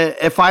 And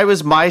if I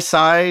was my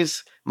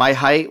size, my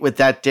height with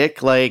that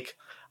dick, like,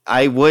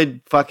 I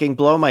would fucking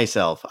blow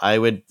myself. I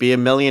would be a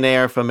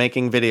millionaire for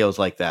making videos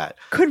like that.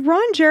 Could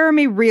Ron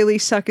Jeremy really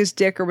suck his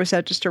dick, or was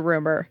that just a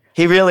rumor?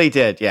 He really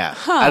did, yeah.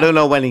 I don't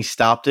know when he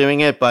stopped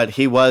doing it, but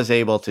he was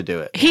able to do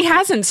it. He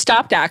hasn't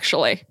stopped,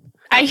 actually.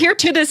 I hear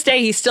to this day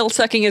he's still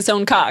sucking his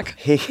own cock.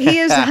 He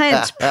is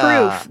hence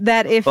proof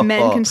that if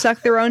men can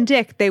suck their own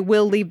dick, they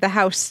will leave the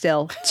house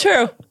still.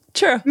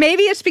 True.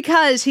 Maybe it's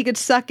because he could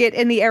suck it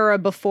in the era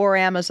before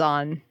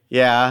Amazon.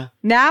 Yeah.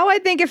 Now I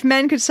think if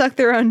men could suck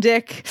their own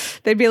dick,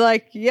 they'd be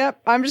like, yep,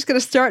 I'm just going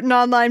to start an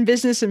online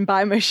business and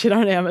buy my shit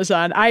on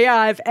Amazon. I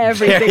have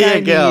everything There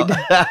you I go.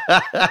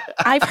 need.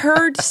 I've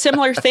heard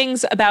similar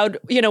things about,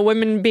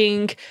 women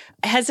being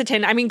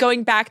hesitant. I mean,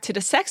 going back to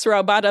the sex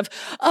robot of,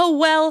 oh,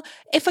 well,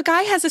 if a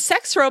guy has a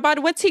sex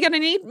robot, what's he going to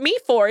need me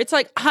for? It's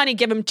like, honey,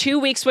 give him 2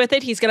 weeks with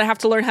it. He's going to have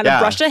to learn how to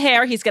brush the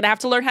hair. He's going to have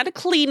to learn how to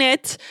clean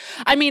it.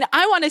 I mean,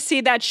 I want to see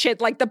that shit,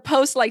 like the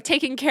post, like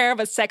taking care of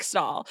a sex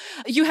doll.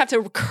 You have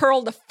to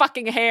curl the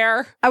fucking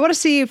hair. I want to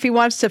see if he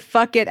wants to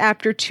fuck it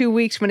after 2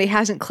 weeks when he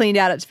hasn't cleaned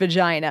out its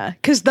vagina.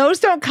 Because those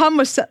don't come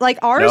with, like,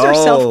 ours are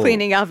No.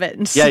 self-cleaning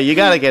ovens. Yeah, you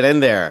got to get in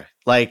there.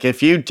 Like,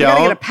 if you You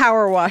gotta get a don't...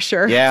 power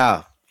washer.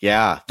 Yeah.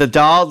 The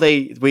doll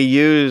we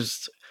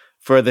used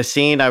for the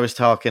scene I was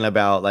talking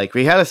about, like,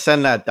 we had to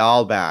send that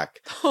doll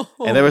back.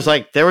 And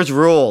there was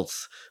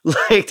rules.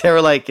 Like, they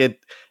were like, it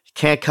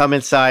can't come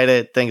inside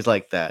it, things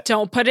like that.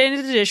 Don't put it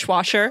in the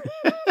dishwasher.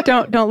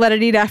 Don't let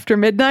it eat after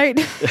midnight.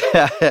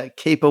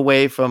 Keep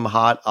away from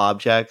hot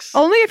objects.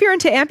 Only if you're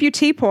into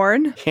amputee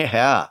porn.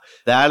 Yeah,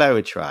 that I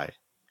would try.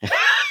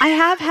 I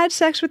have had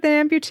sex with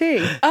an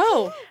amputee.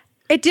 Oh,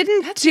 It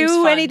didn't That seems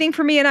do fun. anything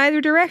for me in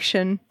either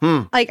direction.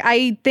 Like,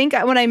 I think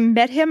when I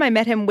met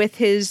him with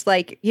his,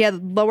 like, he had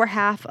the lower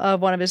half of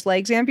one of his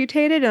legs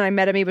amputated, and I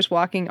met him, he was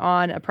walking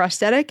on a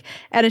prosthetic,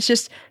 and it's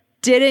just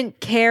didn't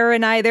care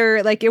in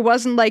either, like, it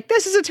wasn't like,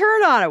 this is a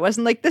turn on, it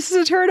wasn't like, this is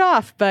a turn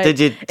off, but... Did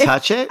you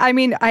touch it? I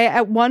mean,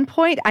 at one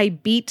point, I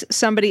beat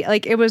somebody,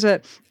 like, it was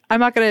I'm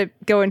not going to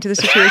go into the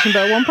situation,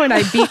 but at one point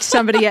I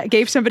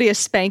gave somebody a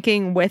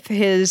spanking with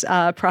his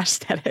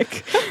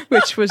prosthetic,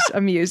 which was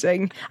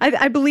amusing.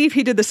 I believe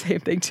he did the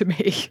same thing to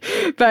me.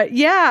 But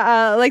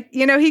yeah,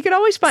 he could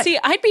always find... See,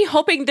 I'd be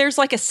hoping there's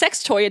like a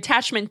sex toy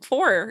attachment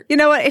for... You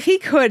know what? If he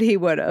could, he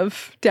would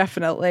have.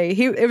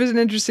 Definitely. It was an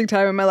interesting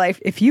time in my life.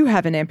 If you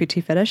have an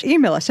amputee fetish,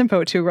 email us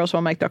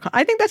info@twogirlsonemic.com.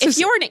 I think that's... If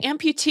you're an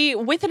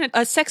amputee with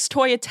a sex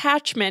toy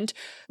attachment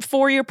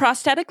for your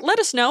prosthetic, let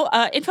us know.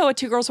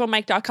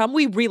 info@twogirlsonemic.com.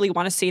 We really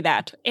want to see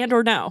that, and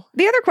or no.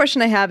 The other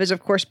question I have is,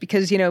 of course,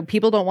 because,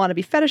 people don't want to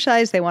be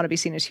fetishized. They want to be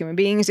seen as human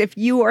beings. If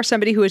you are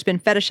somebody who has been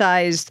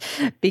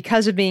fetishized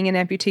because of being an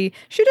amputee,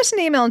 shoot us an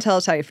email and tell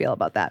us how you feel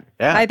about that.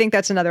 Yeah. I think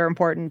that's another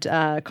important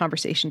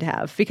conversation to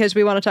have, because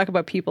we want to talk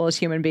about people as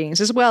human beings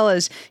as well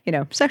as,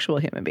 sexual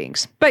human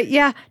beings. But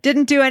yeah,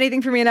 didn't do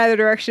anything for me in either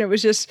direction. It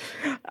was just,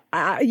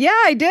 yeah,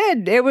 I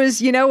did. It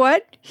was, you know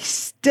what? He's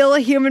still a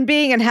human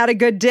being and had a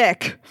good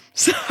dick.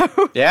 So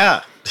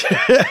Yeah.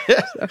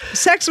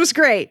 sex was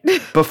great.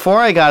 Before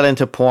I got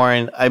into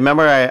porn, I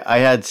remember I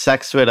had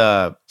sex with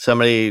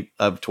somebody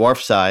of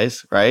dwarf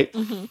size, right?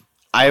 Mm-hmm.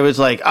 I was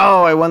like,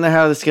 oh, I wonder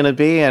how this is going to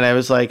be. And I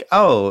was like,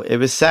 oh, it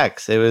was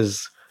sex. It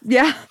was...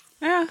 Yeah.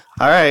 Yeah.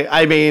 All right.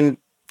 I mean,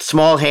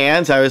 small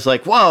hands. I was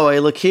like, whoa, I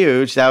look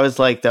huge. That was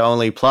like the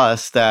only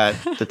plus, that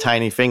the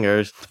tiny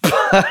fingers.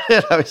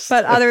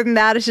 But other than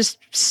that, it's just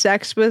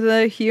sex with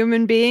a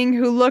human being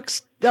who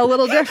looks a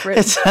little different.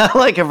 It's not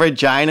like a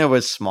vagina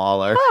was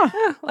smaller.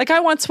 Yeah. Like I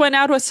once went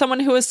out with someone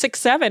who was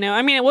 6'7".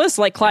 I mean, it was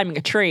like climbing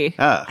a tree.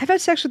 I've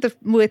had sex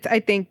with I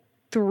think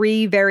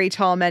 3 very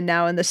tall men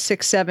now in the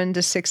 6'7" to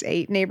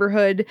 6'8"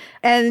 neighborhood,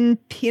 and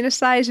penis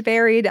size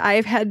varied.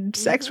 I've had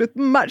sex with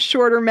much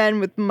shorter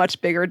men with much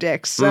bigger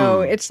dicks.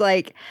 So it's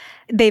like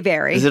they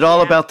vary. Is it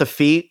all about the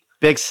feet?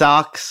 Big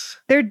socks?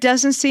 There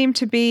doesn't seem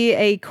to be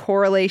a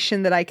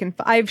correlation that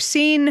I've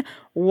seen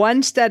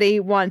one study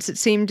once that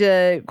seemed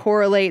to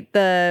correlate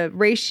the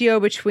ratio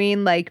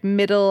between like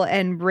middle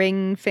and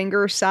ring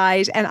finger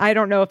size. And I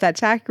don't know if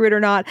that's accurate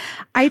or not.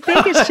 I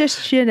think it's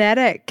just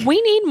genetic.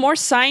 We need more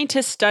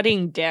scientists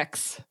studying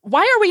dicks.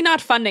 Why are we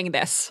not funding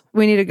this?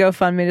 We need a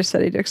GoFundMe to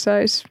study dick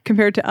size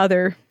compared to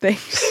other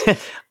things.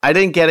 I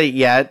didn't get it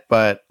yet,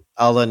 but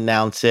I'll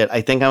announce it. I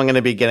think I'm going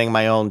to be getting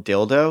my own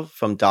dildo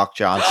from Doc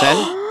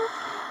Johnson.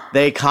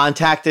 They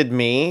contacted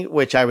me,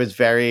 which I was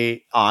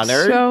very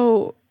honored.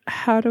 So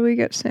how do we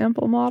get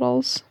sample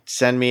models?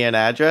 Send me an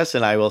address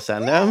and I will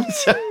send them.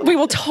 We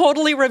will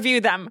totally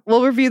review them.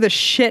 We'll review the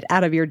shit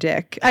out of your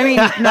dick. I mean,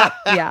 not,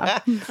 yeah.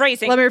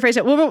 Phrasing. Let me rephrase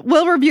it.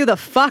 We'll review the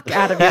fuck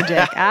out of your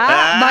dick.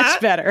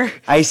 Much better.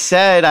 I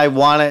said I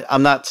want it.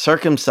 I'm not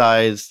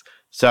circumcised,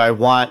 so I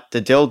want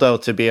the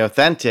dildo to be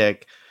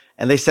authentic.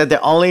 And they said the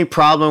only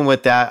problem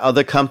with that,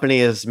 other company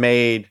has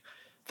made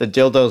the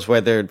dildos where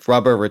their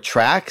rubber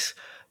retracts.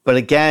 But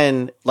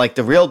again, like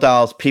the real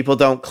dolls, people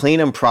don't clean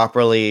them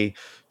properly.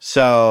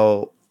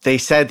 So they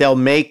said they'll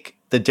make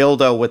the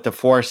dildo with the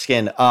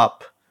foreskin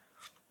up,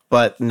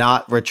 but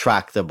not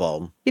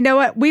retractable. You know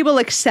what? We will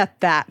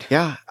accept that.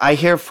 Yeah. I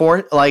hear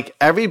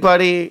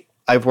everybody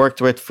I've worked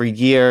with for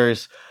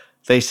years,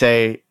 they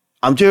say,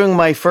 I'm doing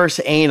my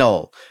first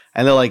anal.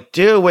 And they're like,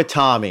 do it with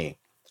Tommy.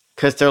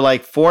 Because they're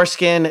like,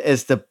 foreskin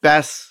is the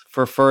best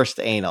for first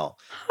anal.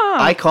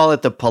 I call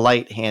it the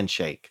polite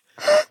handshake.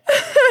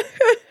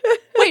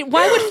 Wait,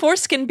 why would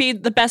foreskin be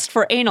the best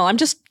for anal? I'm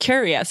just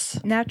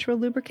curious. Natural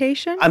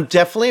lubrication? I'm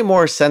definitely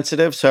more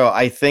sensitive, so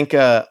I think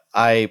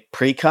I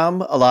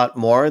pre-cum a lot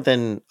more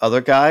than other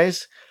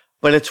guys.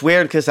 But it's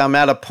weird because I'm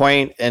at a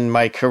point in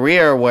my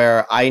career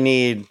where I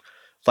need,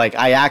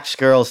 I ask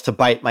girls to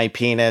bite my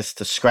penis,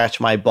 to scratch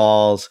my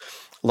balls.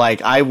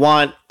 I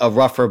want a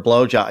rougher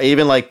blowjob.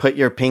 Even, put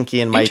your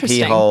pinky in my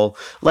pee hole.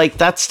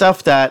 That's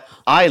stuff that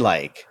I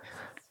like.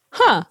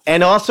 Huh.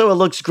 And also it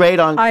looks great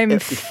on... I'm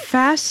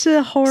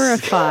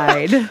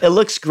horrified. It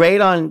looks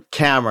great on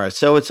camera.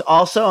 So it's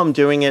also, I'm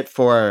doing it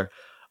for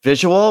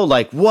visual.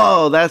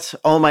 Whoa, that's,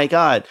 oh my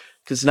God.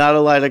 Because not a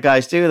lot of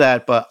guys do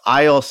that. But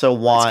I also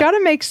want... It's got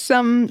to make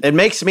some... It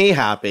makes me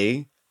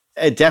happy.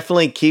 It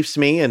definitely keeps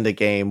me in the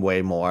game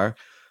way more.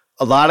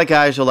 A lot of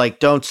guys are like,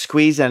 don't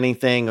squeeze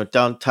anything or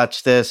don't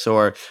touch this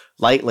or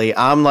lightly.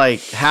 I'm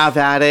like, have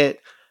at it.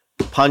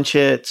 Punch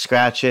it,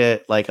 scratch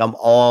it. I'm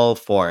all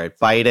for it.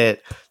 Bite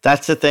it.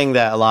 That's the thing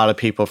that a lot of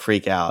people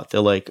freak out.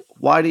 They're like,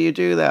 why do you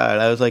do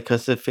that? I was like,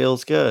 because it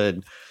feels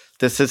good.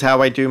 This is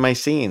how I do my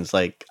scenes.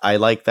 I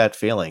like that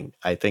feeling.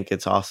 I think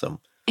it's awesome.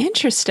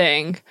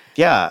 Interesting.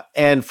 Yeah.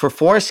 And for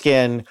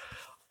foreskin,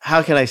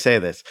 how can I say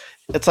this?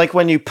 It's like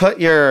when you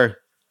put your...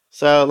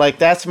 So,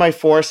 that's my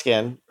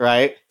foreskin,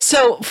 right?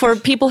 So, for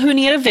people who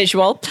need a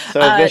visual,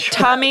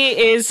 Tommy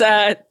is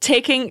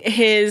taking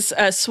his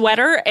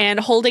sweater and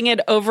holding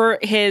it over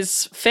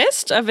his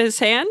fist of his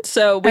hand.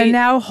 And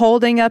now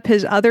holding up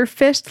his other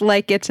fist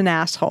like it's an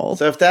asshole.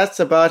 So, if that's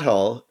the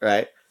butthole,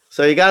 right?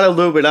 So, you got to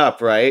lube it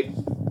up, right?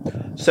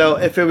 So,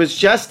 if it was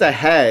just the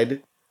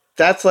head,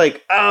 that's it's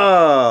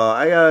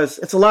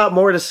a lot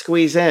more to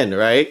squeeze in,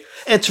 right?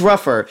 It's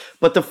rougher.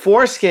 But the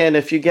foreskin,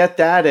 if you get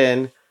that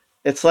in...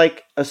 It's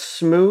like a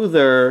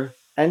smoother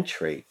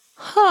entry.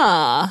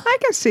 Huh. I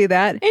can see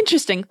that.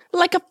 Interesting.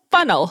 Like a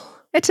funnel.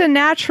 It's a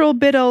natural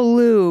bit of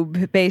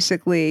lube,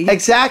 basically.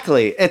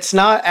 Exactly. It's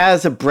not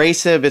as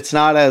abrasive. It's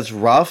not as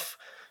rough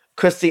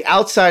because the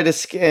outside of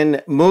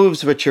skin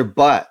moves with your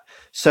butt.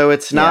 So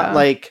it's not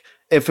like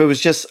if it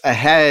was just a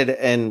head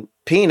and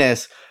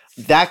penis,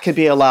 that could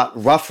be a lot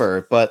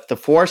rougher. But the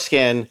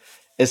foreskin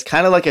is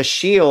kind of like a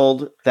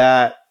shield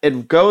that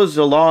it goes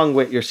along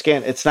with your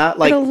skin. It's not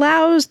like... It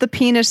allows the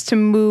penis to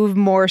move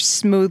more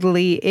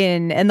smoothly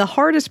in. And the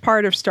hardest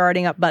part of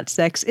starting up butt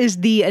sex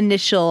is the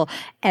initial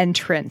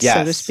entrance,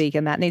 so to speak.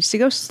 And that needs to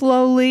go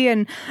slowly.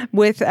 And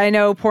I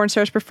know porn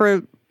stars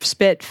prefer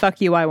spit,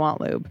 fuck you, I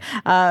want lube.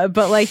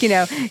 But like,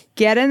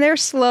 get in there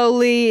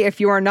slowly.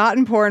 If you are not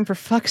in porn, for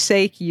fuck's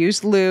sake,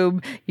 use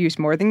lube. Use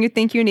more than you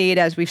think you need,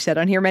 as we've said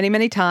on here many,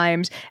 many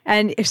times.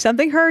 And if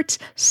something hurts,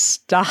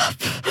 stop.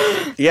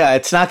 Yeah,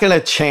 it's not going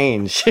to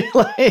change.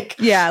 Like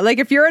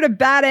if you're at a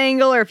bad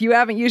angle or if you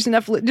haven't used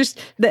enough,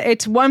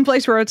 it's one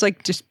place where it's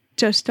like,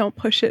 just don't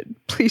push it.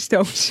 Please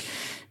don't.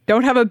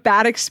 Don't have a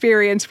bad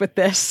experience with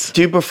this.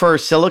 Do you prefer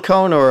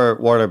silicone or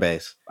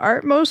water-based?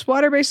 Aren't most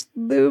water-based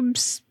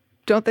lubes,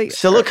 don't they?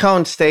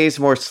 Silicone stays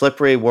more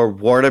slippery, where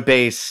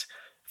water-based,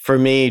 for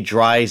me,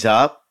 dries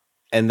up.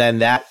 And then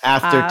that,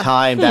 after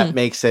time, that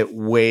makes it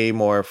way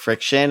more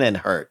friction and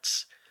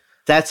hurts.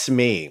 That's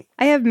me.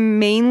 I have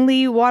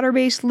mainly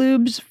water-based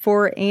lubes.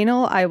 For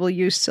anal, I will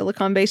use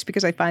silicone-based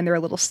because I find they're a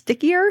little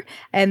stickier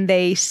and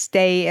they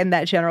stay in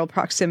that general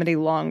proximity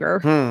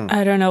longer.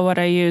 I don't know what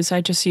I use.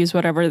 I just use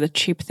whatever the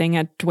cheap thing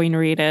at Dwayne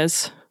Reed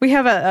is.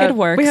 It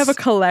works. We have a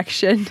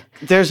collection.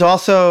 There's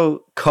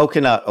also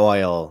coconut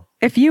oil.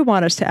 If you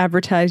want us to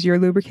advertise your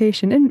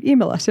lubrication,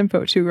 email us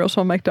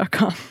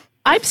info@twogirlsonemic.com.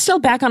 I'm still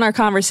back on our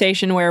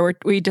conversation where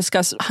we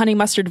discuss honey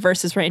mustard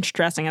versus ranch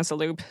dressing as a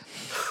lube.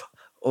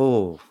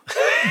 Oh,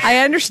 I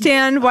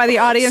understand why the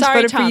audience Sorry,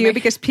 voted for Tommy. you,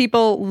 because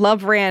people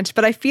love ranch,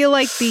 but I feel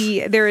like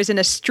there is an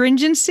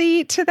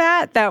astringency to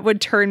that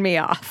would turn me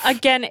off.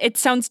 Again, it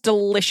sounds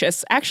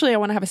delicious. Actually, I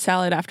want to have a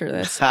salad after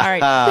this. All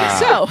right.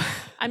 So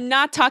I'm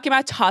not talking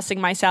about tossing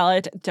my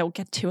salad. Don't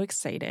get too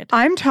excited.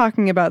 I'm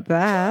talking about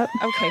that.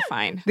 Okay,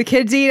 fine. The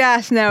kids eat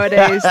ass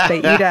nowadays. They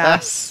eat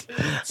ass.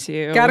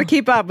 Too. Gotta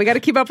keep up. We gotta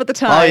keep up with the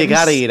times. Oh, you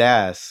gotta eat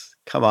ass.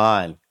 Come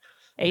on.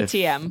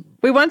 ATM.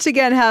 We once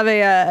again have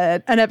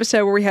an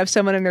episode where we have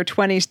someone in their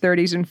 20s,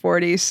 30s, and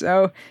 40s.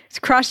 So it's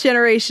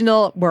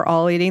cross-generational. We're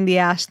all eating the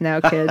ass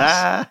now, kids.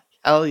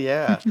 Hell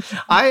yeah.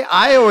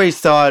 I always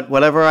thought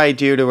whatever I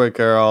do to a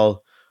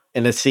girl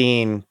in a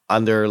scene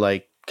under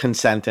like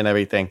consent and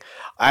everything,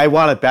 I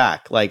want it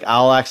back. Like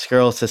I'll ask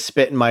girls to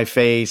spit in my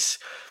face,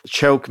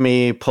 choke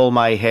me, pull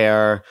my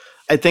hair.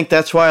 I think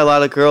that's why a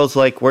lot of girls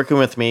like working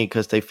with me,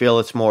 because they feel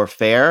it's more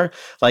fair.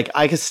 Like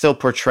I could still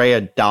portray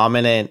a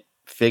dominant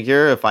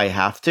figure if I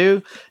have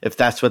to, if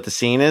that's what the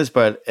scene is.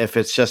 But if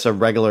it's just a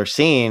regular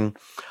scene,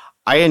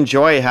 I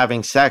enjoy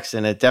having sex.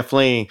 And it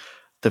definitely,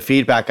 the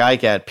feedback I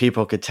get,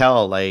 people could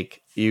tell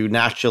like you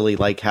naturally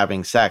like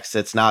having sex.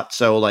 It's not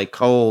so like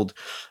cold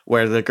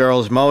where the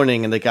girl's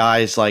moaning and the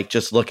guy's like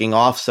just looking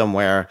off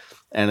somewhere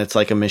and it's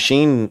like a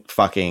machine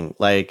fucking.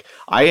 Like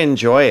I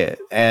enjoy it.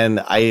 And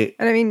I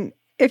mean,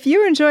 if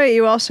you enjoy it,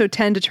 you also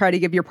tend to try to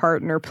give your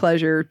partner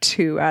pleasure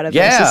too out of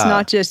this. It's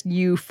not just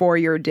you for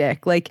your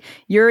dick. Like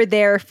you're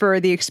there for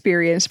the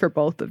experience for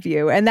both of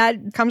you. And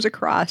that comes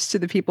across to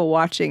the people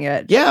watching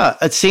it. Yeah.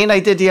 A scene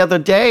I did the other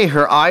day,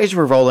 her eyes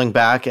were rolling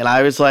back and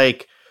I was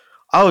like,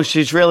 oh,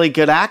 she's really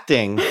good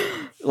acting.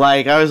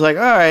 Like I was like,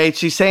 all right,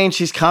 she's saying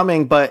she's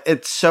coming, but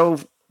it's so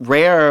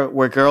rare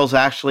where girls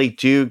actually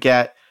do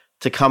get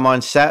to come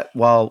on set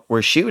while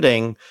we're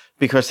shooting,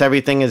 because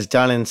everything is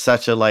done in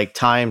such a like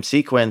time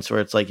sequence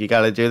where it's like, you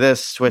got to do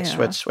this, switch.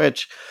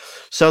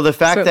 So the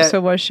fact So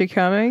was she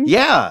coming?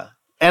 Yeah.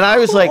 And I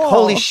was like,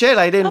 holy shit,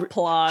 I didn't.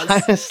 Applause.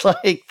 I was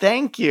like,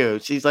 thank you.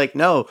 She's like,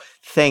 no,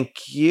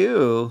 thank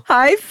you.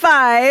 High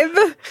five.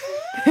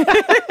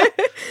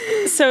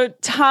 So,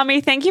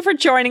 Tommy, thank you for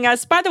joining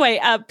us. By the way,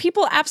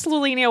 people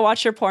absolutely need to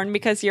watch your porn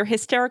because you're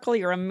hysterical.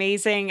 You're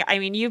amazing. I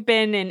mean, you've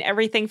been in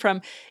everything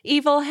from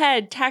Evil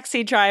Head,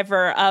 Taxi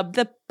Driver,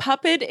 The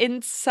Puppet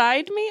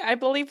Inside Me. I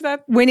believe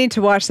that. We need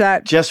to watch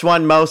that. Just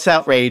one most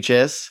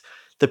outrageous.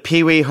 The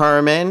Pee Wee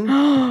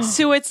Herman.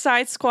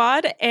 Suicide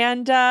Squad.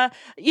 And, I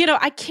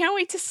can't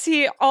wait to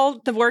see all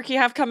the work you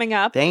have coming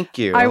up. Thank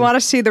you. I want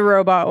to see the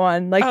robot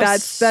one. Like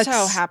that's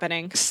so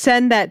happening.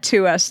 Send that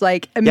to us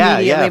like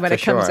immediately when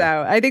it comes sure.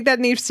 out. I think that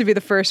needs to be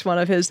the first one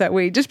of his that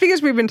just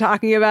because we've been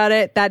talking about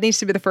it, that needs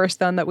to be the first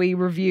one that we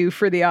review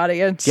for the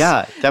audience.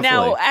 Yeah, definitely.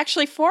 Now,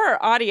 actually, for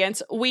our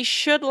audience, we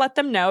should let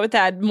them know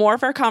that more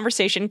of our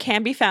conversation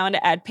can be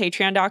found at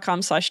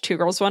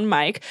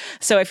patreon.com/twogirls1mic.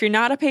 So if you're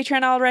not a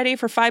patron already,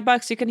 for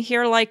 $5, you can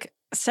hear like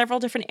several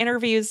different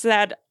interviews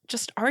that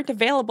just aren't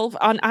available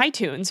on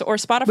iTunes or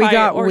Spotify We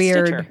got or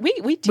weird. Stitcher.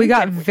 We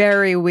got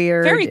very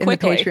weird very in the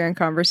quickly. Patreon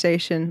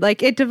conversation.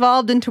 Like, it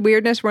devolved into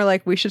weirdness. We're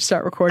like, we should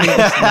start recording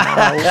this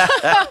now.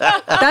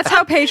 That's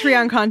how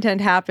Patreon content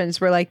happens.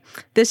 We're like,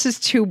 this is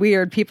too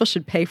weird. People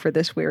should pay for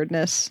this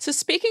weirdness. So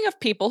speaking of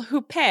people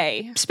who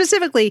pay,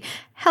 Specifically,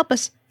 help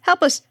us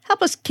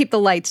keep the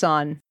lights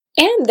on.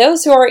 And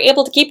those who are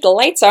able to keep the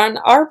lights on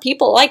are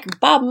people like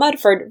Bob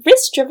Mudford,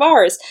 Rhys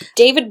Javars,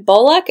 David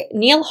Bullock,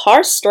 Neil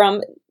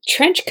Harstrom,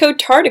 Trenchcoat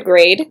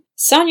Tardigrade,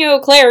 Sonia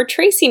O'Clair,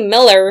 Tracy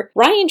Miller,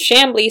 Ryan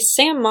Shambly,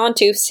 Sam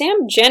Montu,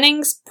 Sam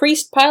Jennings,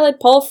 Priest Pilot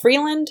Paul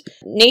Freeland,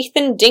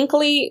 Nathan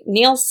Dinkley,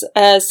 Neil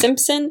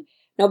Simpson,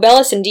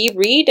 Nobelis and Dee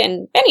Reed,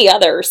 and many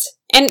others.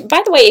 And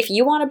by the way, if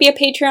you want to be a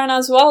Patreon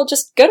as well,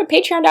 just go to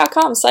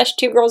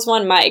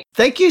patreon.com/2girls1mic.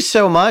 Thank you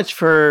so much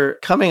for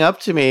coming up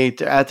to me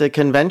at the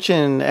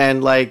convention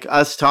and like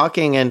us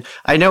talking. And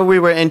I know we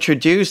were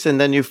introduced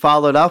and then you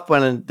followed up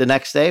the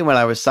next day when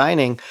I was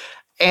signing.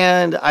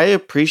 And I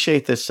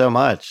appreciate this so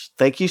much.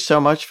 Thank you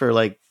so much for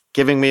like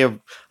giving me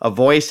a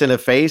voice and a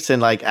face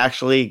and like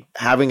actually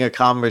having a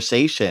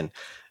conversation.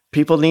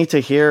 People need to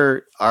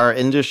hear our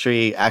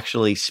industry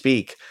actually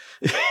speak.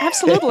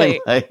 absolutely.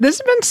 This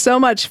has been so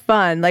much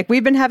fun. Like,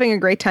 we've been having a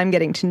great time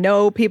getting to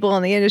know people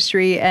in the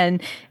industry,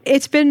 and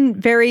it's been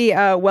very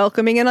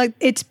welcoming, and like,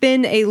 it's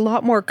been a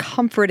lot more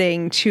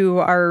comforting to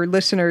our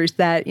listeners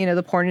that, you know,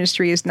 the porn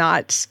industry is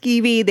not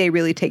skeevy. They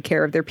really take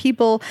care of their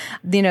people.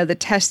 You know, the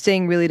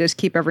testing really does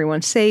keep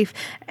everyone safe.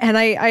 And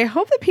I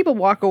hope that people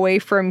walk away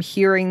from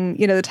hearing,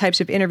 you know, the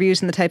types of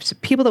interviews and the types of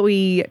people that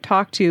we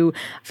talk to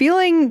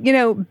feeling, you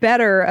know,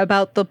 better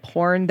about the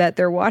porn that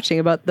they're watching,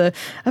 about the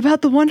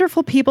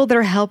wonderful people that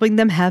are helping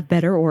them have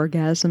better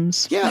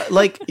orgasms. Yeah,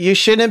 like you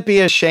shouldn't be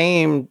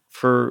ashamed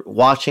for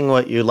watching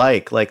what you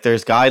like. Like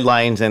there's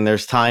guidelines and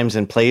there's times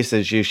and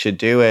places you should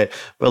do it.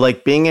 But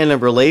like being in a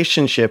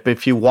relationship,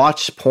 if you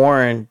watched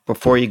porn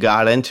before you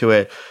got into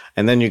it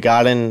and then you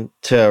got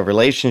into a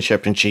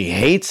relationship and she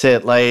hates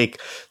it,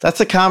 like that's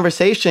a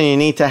conversation you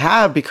need to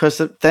have,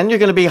 because then you're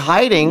going to be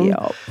hiding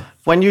Yup.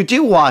 when you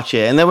do watch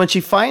it. And then when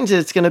she finds it,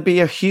 it's going to be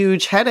a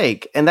huge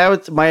headache. And that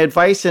was my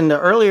advice. And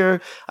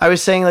earlier I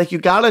was saying, like, you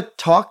got to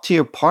talk to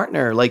your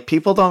partner. Like,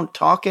 people don't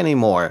talk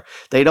anymore.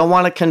 They don't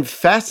want to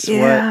confess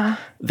what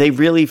they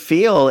really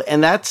feel.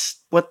 And that's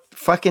what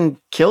fucking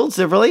kills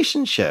the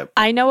relationship.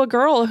 I know a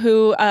girl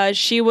who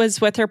she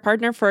was with her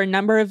partner for a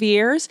number of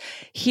years.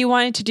 He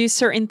wanted to do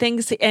certain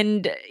things.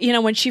 And, you know,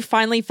 when she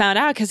finally found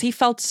out, because he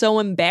felt so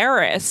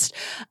embarrassed,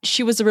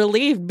 she was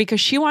relieved because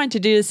she wanted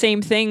to do the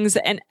same things.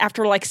 And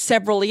after like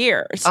several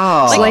years,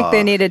 Oh, It's like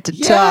they needed to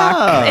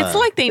talk. it's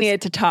like they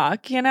needed to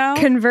talk, you know?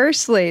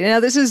 Conversely, now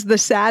this is the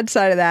sad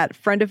side of that. A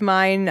friend of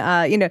mine,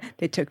 you know,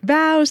 they took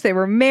vows, they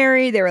were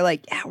married, they were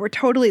like, yeah,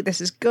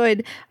 this is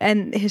good.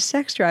 And his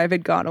sex drive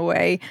had gone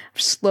away,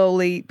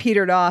 slowly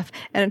petered off.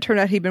 And it turned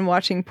out he'd been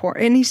watching porn.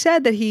 And he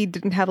said that he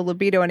didn't have a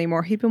libido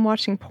anymore. He'd been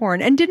watching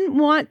porn and didn't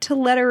want to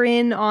let her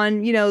in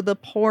on, you know, the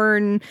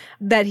porn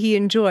that he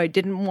enjoyed,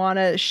 didn't want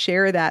to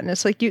share that. And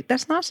it's like,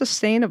 that's not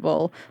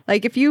sustainable.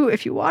 Like, if you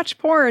watch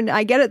porn,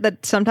 I get it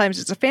that sometimes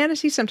it's a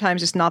fantasy,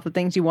 sometimes it's not the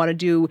things you want to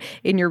do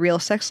in your real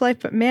sex life.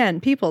 But man,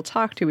 people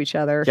talk to each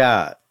other.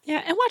 Yeah.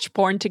 Yeah, and watch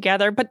porn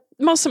together. But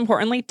most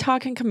importantly,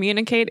 talk and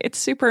communicate. It's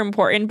super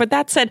important. But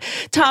that said,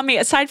 Tommy,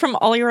 aside from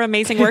all your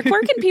amazing work,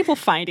 where can people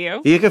find you?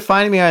 You can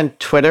find me on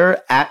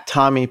Twitter at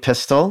Tommy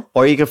Pistol,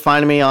 or you can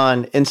find me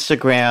on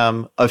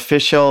Instagram,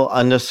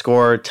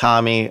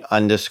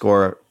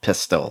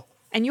 official_Tommy_Pistol.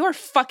 And you are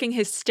fucking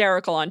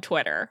hysterical on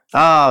Twitter.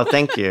 Oh,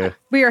 thank you.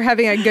 We are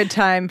having a good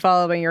time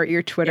following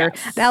your Twitter.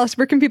 Yes. Alice,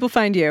 where can people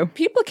find you?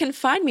 People can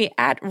find me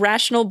at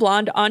Rational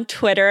Blonde on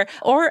Twitter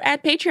or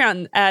at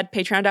Patreon at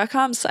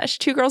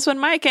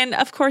patreon.com/2girls1mic. And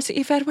of course,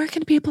 Yvette, where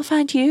can people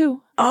find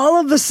you? All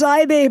of the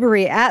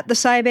Cybabery at the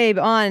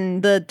Cybabe on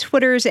the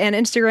Twitters and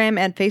Instagram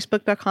and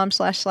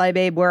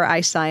Facebook.com/Cybabe, where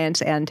I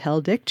science and tell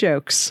dick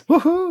jokes.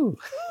 Woohoo.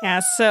 Yeah,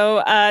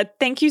 so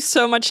thank you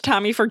so much,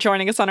 Tommy, for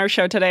joining us on our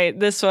show today.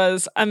 This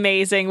was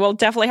amazing. We'll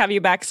definitely have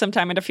you back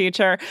sometime in the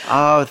future.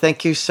 Oh,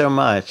 thank you so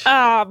much.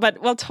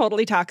 But we'll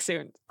totally talk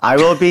soon. I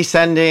will be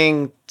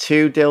sending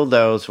 2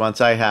 dildos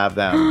once I have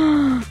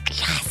them.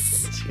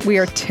 We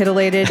are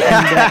titillated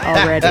and wet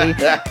already.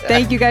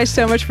 Thank you guys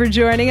so much for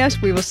joining us.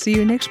 We will see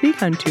you next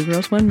week on 2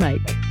 Girls, 1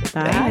 Mic.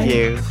 Bye. Thank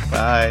you.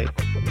 Bye.